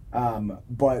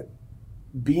 But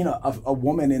being a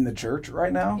woman in the church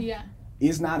right now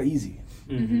is not easy.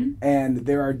 And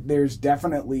there's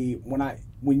definitely,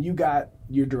 when you got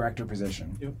your director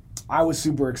position, I was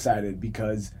super excited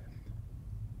because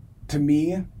to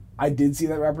me, I did see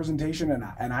that representation,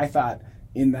 and I thought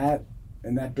in that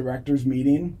director's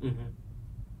meeting,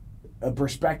 a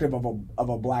perspective of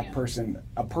a black person,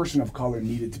 a person of color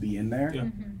needed to be in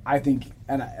there. I think,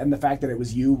 and the fact that it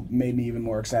was you made me even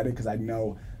more excited because I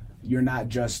know you're not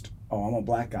just, oh, I'm a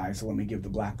black guy, so let me give the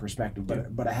black perspective,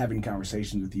 but having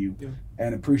conversations with you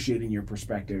and appreciating your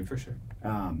perspective. For sure.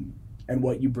 And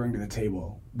what you bring to the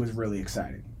table was really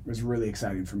exciting. It was really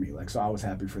exciting for me. So I was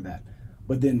happy for that.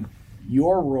 But then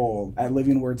your role at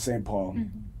Living Word St. Paul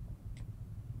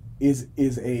is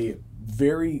a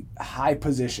very high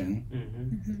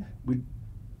position.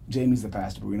 Jamie's the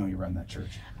pastor, but we know you run that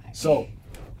church. So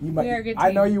you might.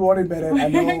 I know you won't admit it. I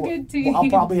know I'll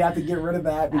probably have to get rid of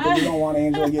that because we don't want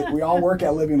Angela we all work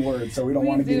at Living Word, so we don't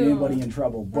want to get anybody in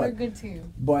trouble. But we're a good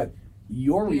team. But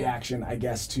your reaction, I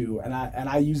guess, to and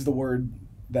I use the word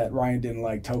that Ryan didn't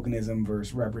like, tokenism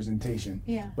versus representation.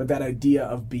 But that idea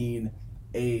of being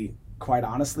quite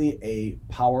honestly, a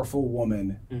powerful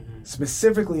woman,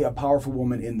 specifically a powerful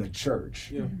woman in the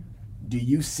church. Do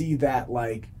you see that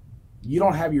you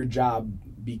don't have your job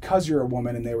because you're a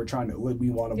woman and they were trying to, we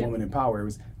want a woman in power. It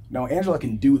was, no, Angela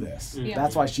can do this.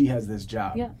 That's why she has this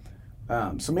job.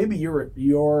 So maybe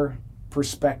your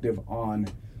perspective on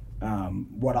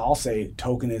what I'll say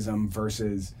tokenism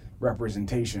versus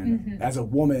repretation as a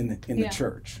woman in the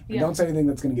church. And don't say anything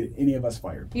that's going to get any of us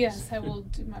fired. Please. Yes, I will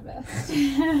do my best.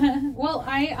 Well,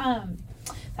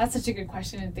 that's such a good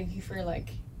question, and thank you for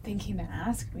thinking to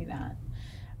ask me that.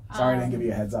 Sorry I didn't give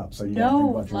you a heads up, so you gotta think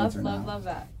about your answer now. Love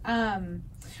that.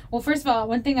 Well, first of all,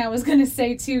 one thing I was going to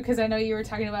say too, because I know you were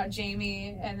talking about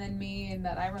Jamie and then me and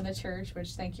that I run the church, which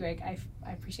thank you, I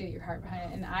appreciate your heart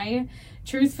behind it. And I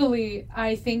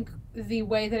think the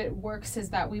way that it works is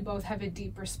that we both have a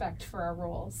deep respect for our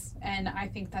roles. And I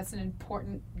think that's an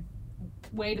important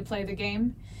way to play the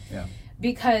game.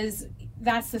 Because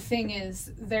that's the thing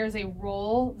is there's a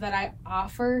role that I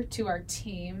offer to our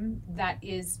team that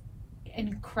is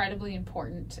incredibly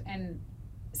important and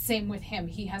same with him.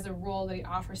 He has a role that he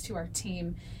offers to our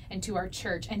team and to our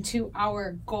church and to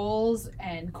our goals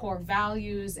and core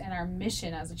values and our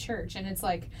mission as a church. And it's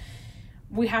like,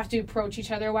 we have to approach each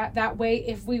other that way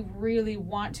if we really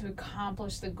want to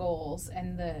accomplish the goals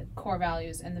and the core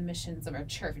values and the missions of our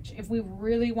church. If we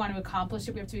really want to accomplish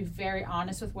it, we have to be very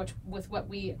honest with what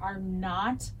we are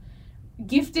not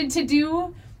gifted to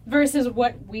do versus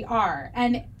what we are.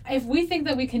 And if we think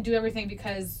that we can do everything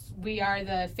because we are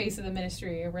the face of the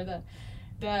ministry, or we're the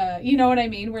you know what I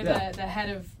mean? We're the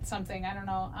head of something. I don't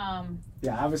know.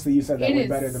 Yeah, obviously you said that way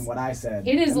better than what I said.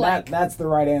 It is and like... that's the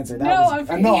right answer.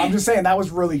 I'm just saying that was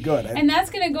really good. And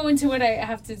that's going to go into what I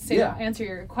have to say to answer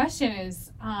your question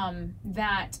is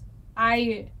that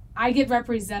I get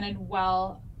represented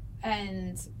well,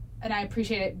 and I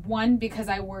appreciate it, one, because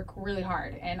I work really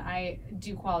hard and I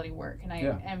do quality work, and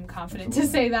I am confident to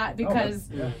say that because,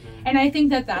 and I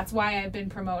think that that's why I've been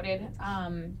promoted,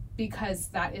 because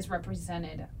that is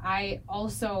represented. I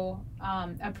also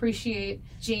appreciate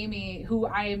Jamie, who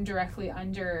I am directly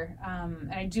under,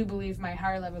 and I do believe my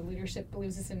higher level leadership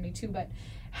believes this in me too, but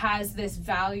has this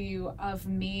value of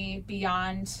me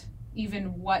beyond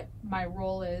even what my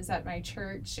role is at my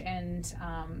church, and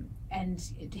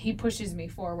he pushes me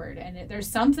forward. And there's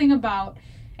something about,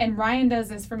 and Ryan does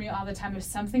this for me all the time, there's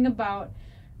something about,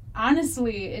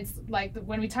 honestly, it's like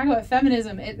when we talk about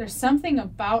feminism, there's something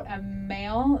about a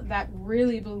male that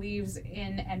really believes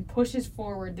in and pushes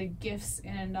forward the gifts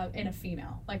in a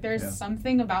female. Like there's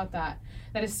something about that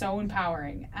is so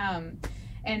empowering.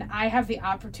 And I have the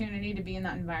opportunity to be in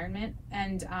that environment,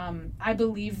 and I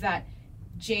believe that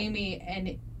Jamie,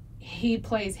 and he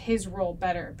plays his role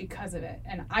better because of it,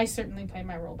 and I certainly played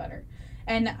my role better.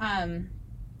 And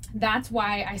that's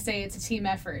why I say it's a team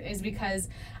effort, is because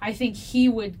I think he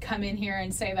would come in here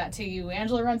and say that to you.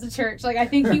 Angela runs a church. Like, I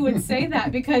think he would say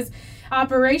that because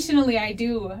operationally I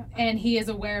do, and he is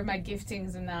aware of my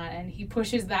giftings in that, and he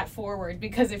pushes that forward,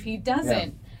 because if he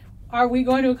doesn't, are we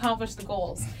going to accomplish the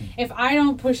goals? If I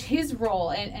don't push his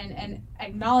role and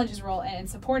acknowledge his role and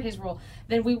support his role,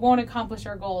 then we won't accomplish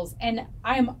our goals. And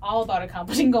I am all about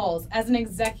accomplishing goals. As an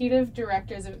executive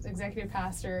director, as an executive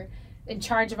pastor in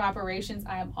charge of operations,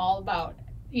 I am all about,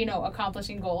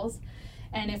 accomplishing goals.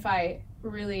 And if I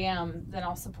really am, then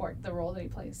I'll support the role that he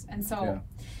plays. And so...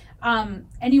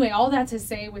 anyway, all that to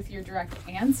say, with your direct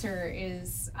answer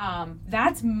is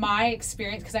that's my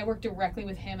experience, because I work directly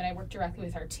with him and I work directly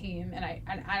with our team, and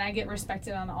I get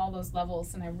respected on all those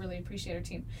levels, and I really appreciate our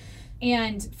team.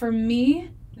 And for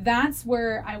me, that's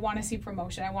where I want to see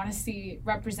promotion. I want to see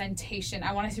representation.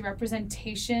 I want to see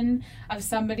representation of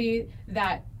somebody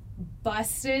that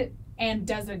busts it and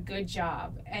does a good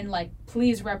job. And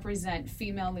please represent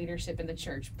female leadership in the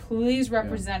church. Please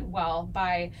represent well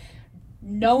by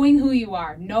knowing who you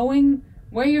are, knowing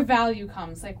where your value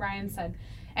comes, like Ryan said,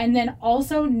 and then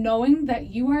also knowing that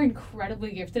you are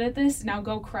incredibly gifted at this. Now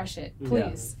go crush it,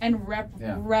 please. And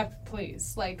rep,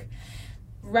 please.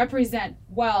 Represent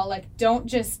well. Don't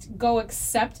just go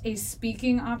accept a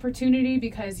speaking opportunity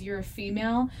because you're a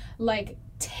female.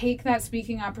 Take that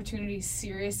speaking opportunity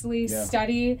seriously.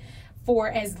 Study for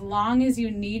as long as you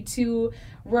need to,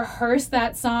 rehearse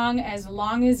that song as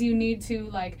long as you need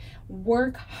to,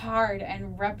 work hard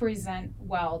and represent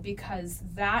well, because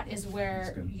that is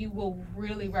where you will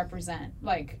really represent,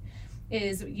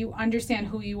 is you understand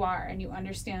who you are and you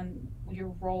understand your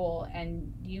role,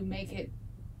 and you make it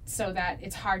so that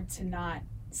it's hard to not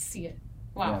see it.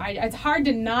 Wow, it's hard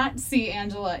to not see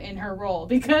Angela in her role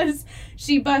because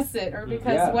she busts it, or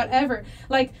because whatever.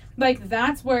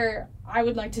 That's where I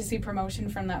would like to see promotion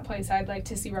from that place. I'd like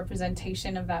to see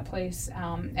representation of that place.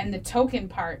 And the token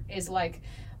part is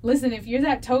listen, if you're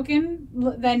that token,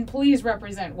 then please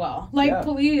represent well.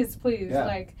 Please.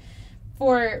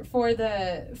 For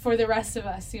the rest of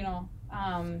us,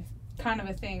 kind of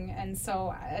a thing. And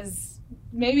so, as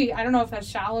maybe, I don't know if that's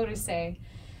shallow to say,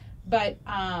 but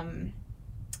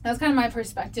that's kind of my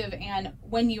perspective. And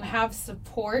when you have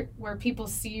support where people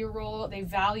see your role, they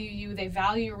value you, they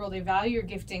value your role, they value your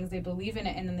giftings, they believe in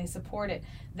it, and then they support it,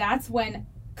 that's when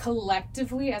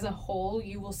collectively as a whole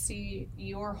you will see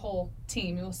your whole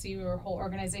team, you will see your whole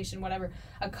organization, whatever,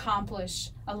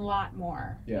 accomplish a lot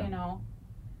more. In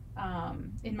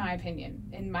my opinion,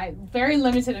 in my very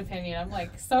limited opinion.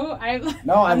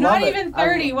 I'm not even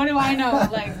 30. What do I know?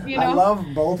 I love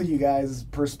both of you guys'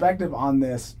 perspective on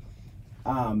this.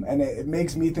 And it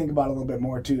makes me think about it a little bit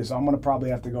more too. So I'm going to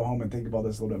probably have to go home and think about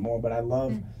this a little bit more. But I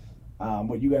love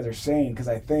what you guys are saying, because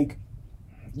I think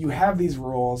you have these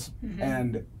roles,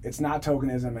 and it's not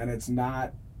tokenism, and it's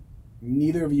not,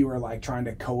 neither of you are trying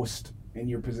to coast in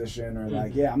your position, or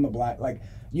like, yeah, I'm the black, like,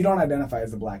 you don't identify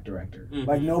as the black director.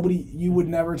 Like, nobody, you would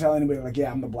never tell anybody, like, yeah,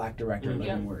 I'm the black director at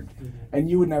Living Word. And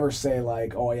you would never say,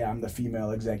 like, oh, yeah, I'm the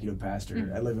female executive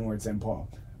pastor at Living Word St. Paul.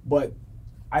 But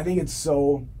I think it's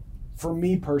so, for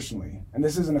me personally, and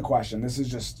this isn't a question, this is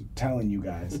just telling you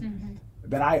guys,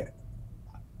 that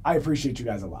I appreciate you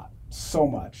guys a lot, so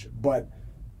much. But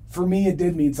for me, it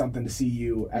did mean something to see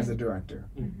you as a director.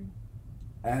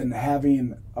 And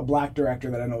having a black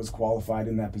director that I know is qualified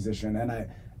in that position. And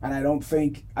I don't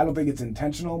think it's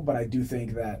intentional, but I do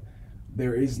think that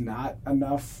there is not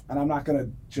enough, and I'm not going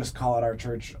to just call it our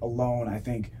church alone. I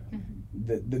think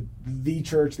the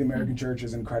church, the American church,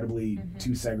 is incredibly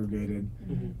too segregated.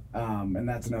 And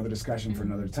that's another discussion for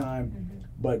another time.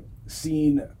 But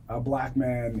seeing a black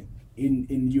man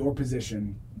in your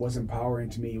position was empowering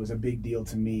to me. It was a big deal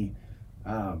to me.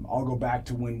 I'll go back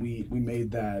to when we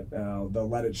made that the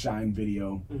Let It Shine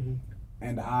video,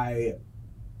 and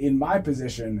in my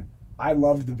position, I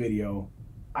loved the video.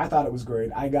 I thought it was great.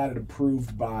 I got it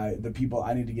approved by the people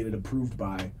I need to get it approved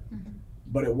by,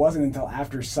 but it wasn't until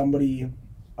after somebody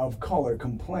of color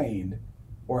complained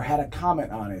or had a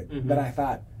comment on it that I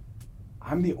thought,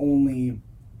 I'm the only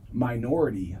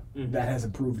minority that has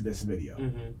approved this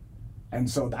video. And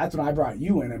so that's when I brought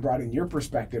you in and brought in your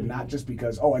perspective, not just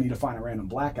because, oh, I need to find a random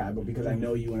black guy, but because I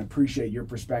know you and appreciate your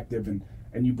perspective,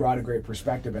 and you brought a great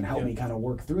perspective and helped me kind of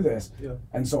work through this.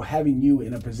 And so having you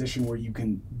in a position where you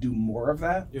can do more of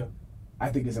that, I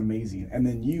think is amazing. And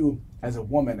then you as a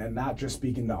woman, and not just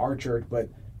speaking to our church, but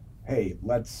hey,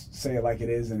 let's say it like it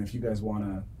is. And if you guys want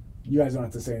to, you guys don't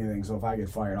have to say anything. So if I get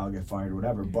fired, I'll get fired,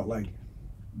 whatever. But like,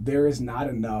 there is not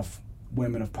enough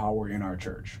women of power in our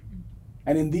church.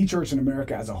 And in the church in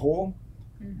America as a whole,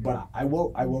 but I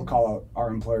will call out our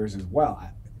employers as well.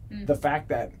 The fact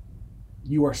that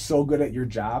you are so good at your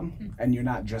job, and you're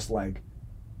not just like,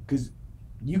 because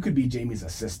you could be Jamie's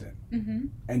assistant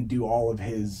and do all of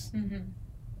his,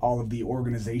 all of the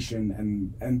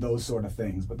organization and those sort of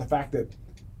things. But the fact that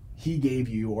he gave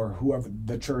you, or whoever,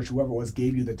 the church, whoever it was,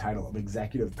 gave you the title of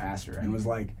executive pastor and was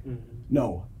like,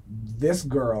 no, this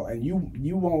girl, and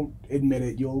you won't admit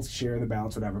it, you'll share the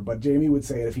balance, whatever, but Jamie would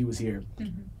say it if he was here,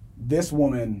 this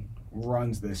woman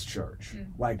runs this church.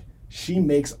 Like, she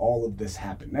makes all of this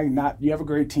happen. Now, you have a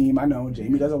great team, I know,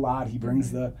 Jamie does a lot, he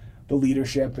brings the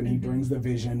leadership and he brings the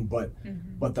vision,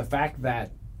 but the fact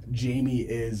that Jamie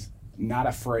is not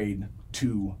afraid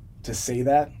to say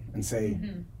that and say,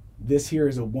 this here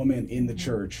is a woman in the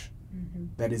church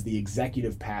that is the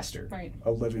executive pastor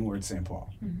of Living Word St.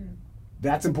 Paul.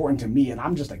 That's important to me, and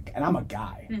I'm a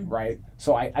guy, right?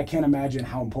 So I can't imagine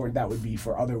how important that would be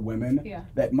for other women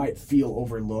that might feel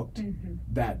overlooked,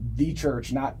 that the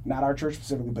church, not our church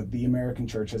specifically, but the American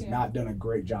church has not done a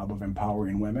great job of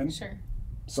empowering women.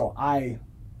 So I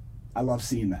love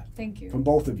seeing that. Thank you. From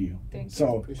both of you. Thank you.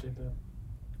 So Appreciate that.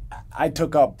 I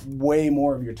took up way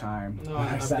more of your time No, than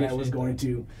I said I was going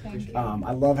to. Thank you.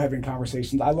 I love having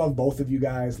conversations. I love both of you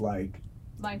guys, like,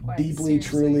 Likewise. deeply,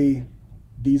 seriously. truly.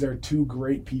 These are two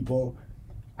great people.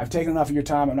 I've taken enough of your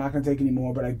time. I'm not going to take any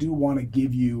more, but I do want to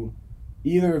give you,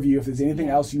 either of you, if there's anything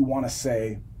else you want to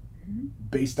say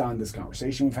based on this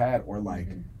conversation we've had, or like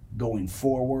going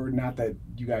forward, not that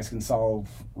you guys can solve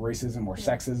racism or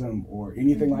sexism or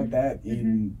anything like that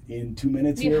in 2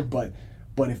 minutes here, but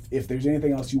if there's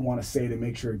anything else you want to say to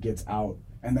make sure it gets out,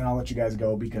 and then I'll let you guys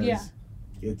go, because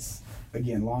it's,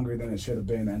 again, longer than it should have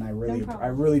been, and I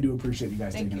really do appreciate you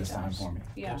guys taking this time for me.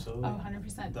 Yeah. Absolutely. Oh,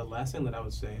 100%. The last thing that I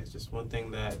would say is just one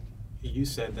thing that you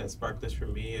said that sparked this for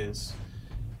me is,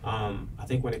 I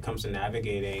think when it comes to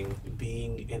navigating,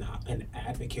 being an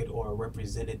advocate or a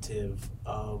representative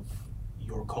of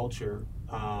your culture,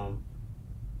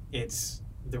 it's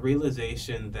the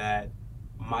realization that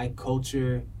my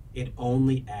culture, it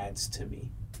only adds to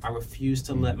me. I refuse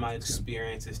to let my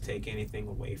experiences take anything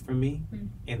away from me.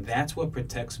 And that's what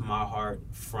protects my heart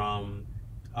from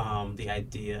the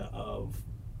idea of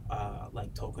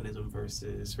like tokenism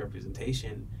versus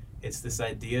representation. It's this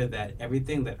idea that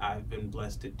everything that I've been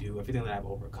blessed to do, everything that I've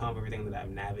overcome, everything that I've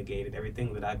navigated,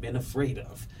 everything that I've been afraid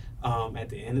of, at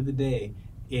the end of the day,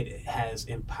 it has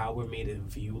empowered me to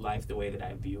view life the way that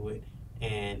I view it.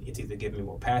 And it's either given me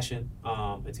more passion,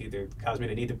 it's either caused me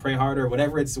to need to pray harder,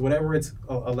 whatever it's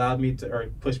allowed me to, or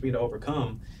pushed me to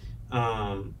overcome.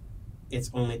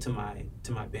 It's only to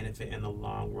my benefit in the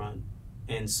long run.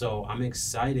 And so I'm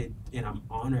excited and I'm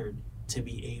honored to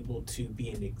be able to be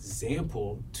an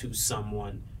example to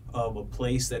someone of a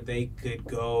place that they could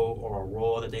go, or a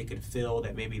role that they could fill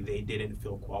that maybe they didn't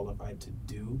feel qualified to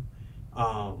do.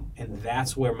 And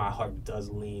that's where my heart does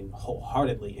lean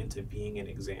wholeheartedly into being an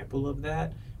example of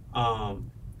that. I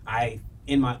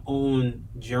in my own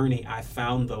journey, I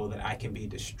found though that I can be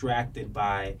distracted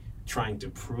by trying to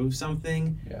prove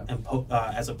something, and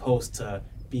as opposed to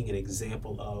being an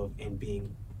example of and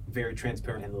being very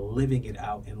transparent and living it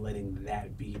out and letting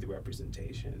that be the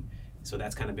representation. So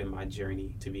that's kind of been my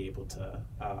journey to be able to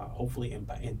hopefully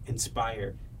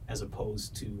inspire as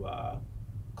opposed to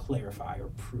clarify or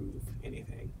prove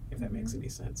anything, if that makes any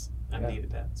sense. I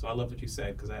needed that. So I love what you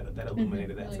said, because that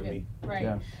illuminated that for me. Right.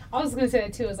 Yeah. I was going to say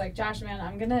that too. Is like, Josh, man,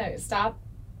 I'm going to stop.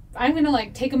 I'm going to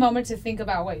like take a moment to think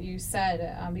about what you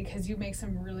said, because you make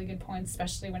some really good points,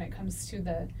 especially when it comes to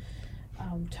the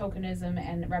tokenism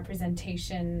and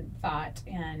representation thought,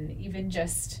 and even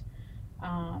just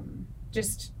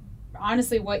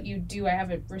honestly what you do. I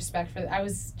have a respect for that. I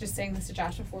was just saying this to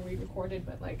Josh before we recorded,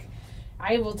 but like,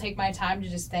 I will take my time to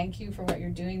just thank you for what you're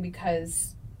doing,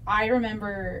 because I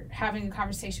remember having a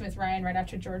conversation with Ryan right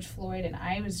after George Floyd, and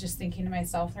I was just thinking to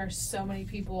myself, there are so many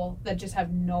people that just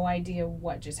have no idea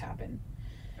what just happened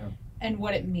and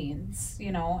what it means,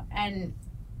 you know. And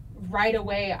right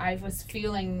away I was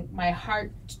feeling my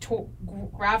heart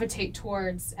gravitate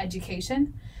towards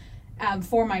education,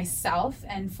 for myself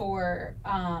and for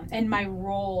and my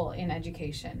role in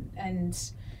education. And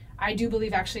I do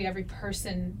believe actually every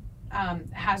person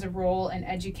has a role in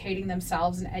educating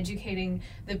themselves and educating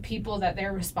the people that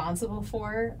they're responsible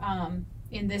for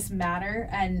in this matter.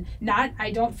 And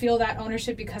I don't feel that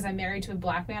ownership because I'm married to a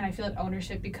black man. I feel that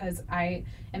ownership because I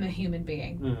am a human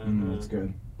being. That's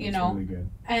good. You know, really good.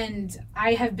 And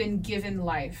I have been given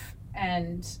life,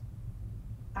 and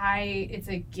it's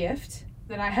a gift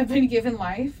that I have been given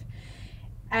life,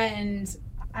 and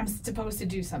I'm supposed to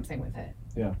do something with it.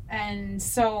 Yeah. And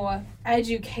so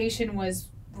education was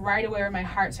right away where my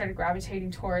heart started gravitating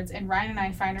towards. And Ryan and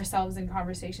I find ourselves in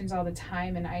conversations all the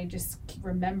time, and I just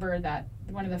remember that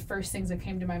one of the first things that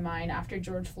came to my mind after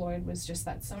George Floyd was just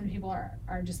that so many people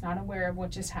are just not aware of what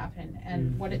just happened,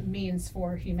 and what it means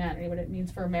for humanity, what it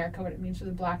means for America, what it means for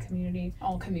the black community,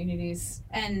 all communities,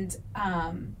 and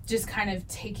just kind of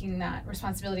taking that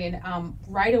responsibility. And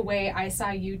right away I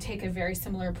saw you take a very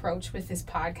similar approach with this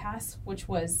podcast, which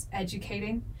was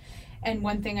educating. And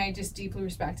one thing I just deeply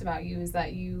respect about you is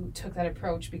that you took that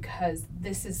approach, because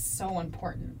this is so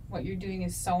important. What you're doing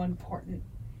is so important.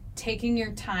 Taking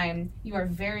your time, you are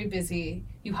very busy.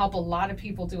 You help a lot of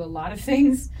people do a lot of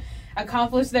things,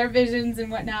 accomplish their visions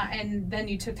and whatnot. And then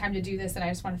you took time to do this, and I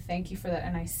just want to thank you for that.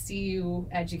 And I see you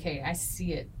educate. I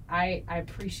see it. I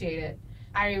appreciate it.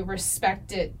 I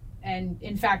respect it. And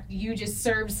in fact, you just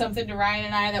served something to Ryan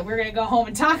and I that we're going to go home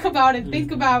and talk about and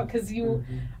think about, because you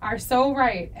are so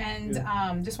right.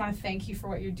 And just want to thank you for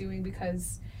what you're doing,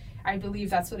 because I believe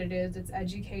that's what it is. It's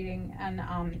educating, and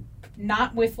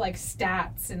not with like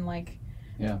stats and like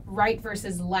right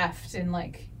versus left and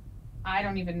like, I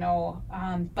don't even know,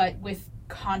 but with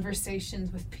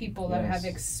conversations with people that have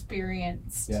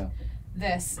experienced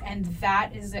this. And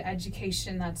that is the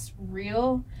education that's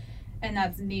real and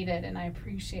that's needed, and I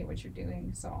appreciate what you're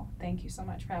doing. So thank you so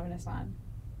much for having us on.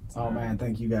 Oh man,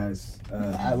 thank you guys.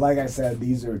 Like I said,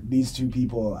 these two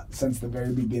people, since the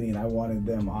very beginning, I wanted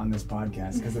them on this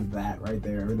podcast because of that right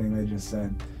there, everything they just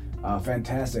said.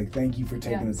 Fantastic. Thank you for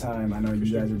taking the time. I know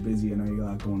you guys are busy. I know you got a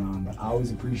lot going on, but I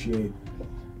always appreciate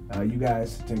you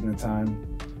guys taking the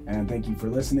time. And thank you for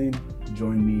listening.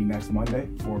 Join me next Monday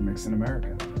for Mix in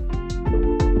America.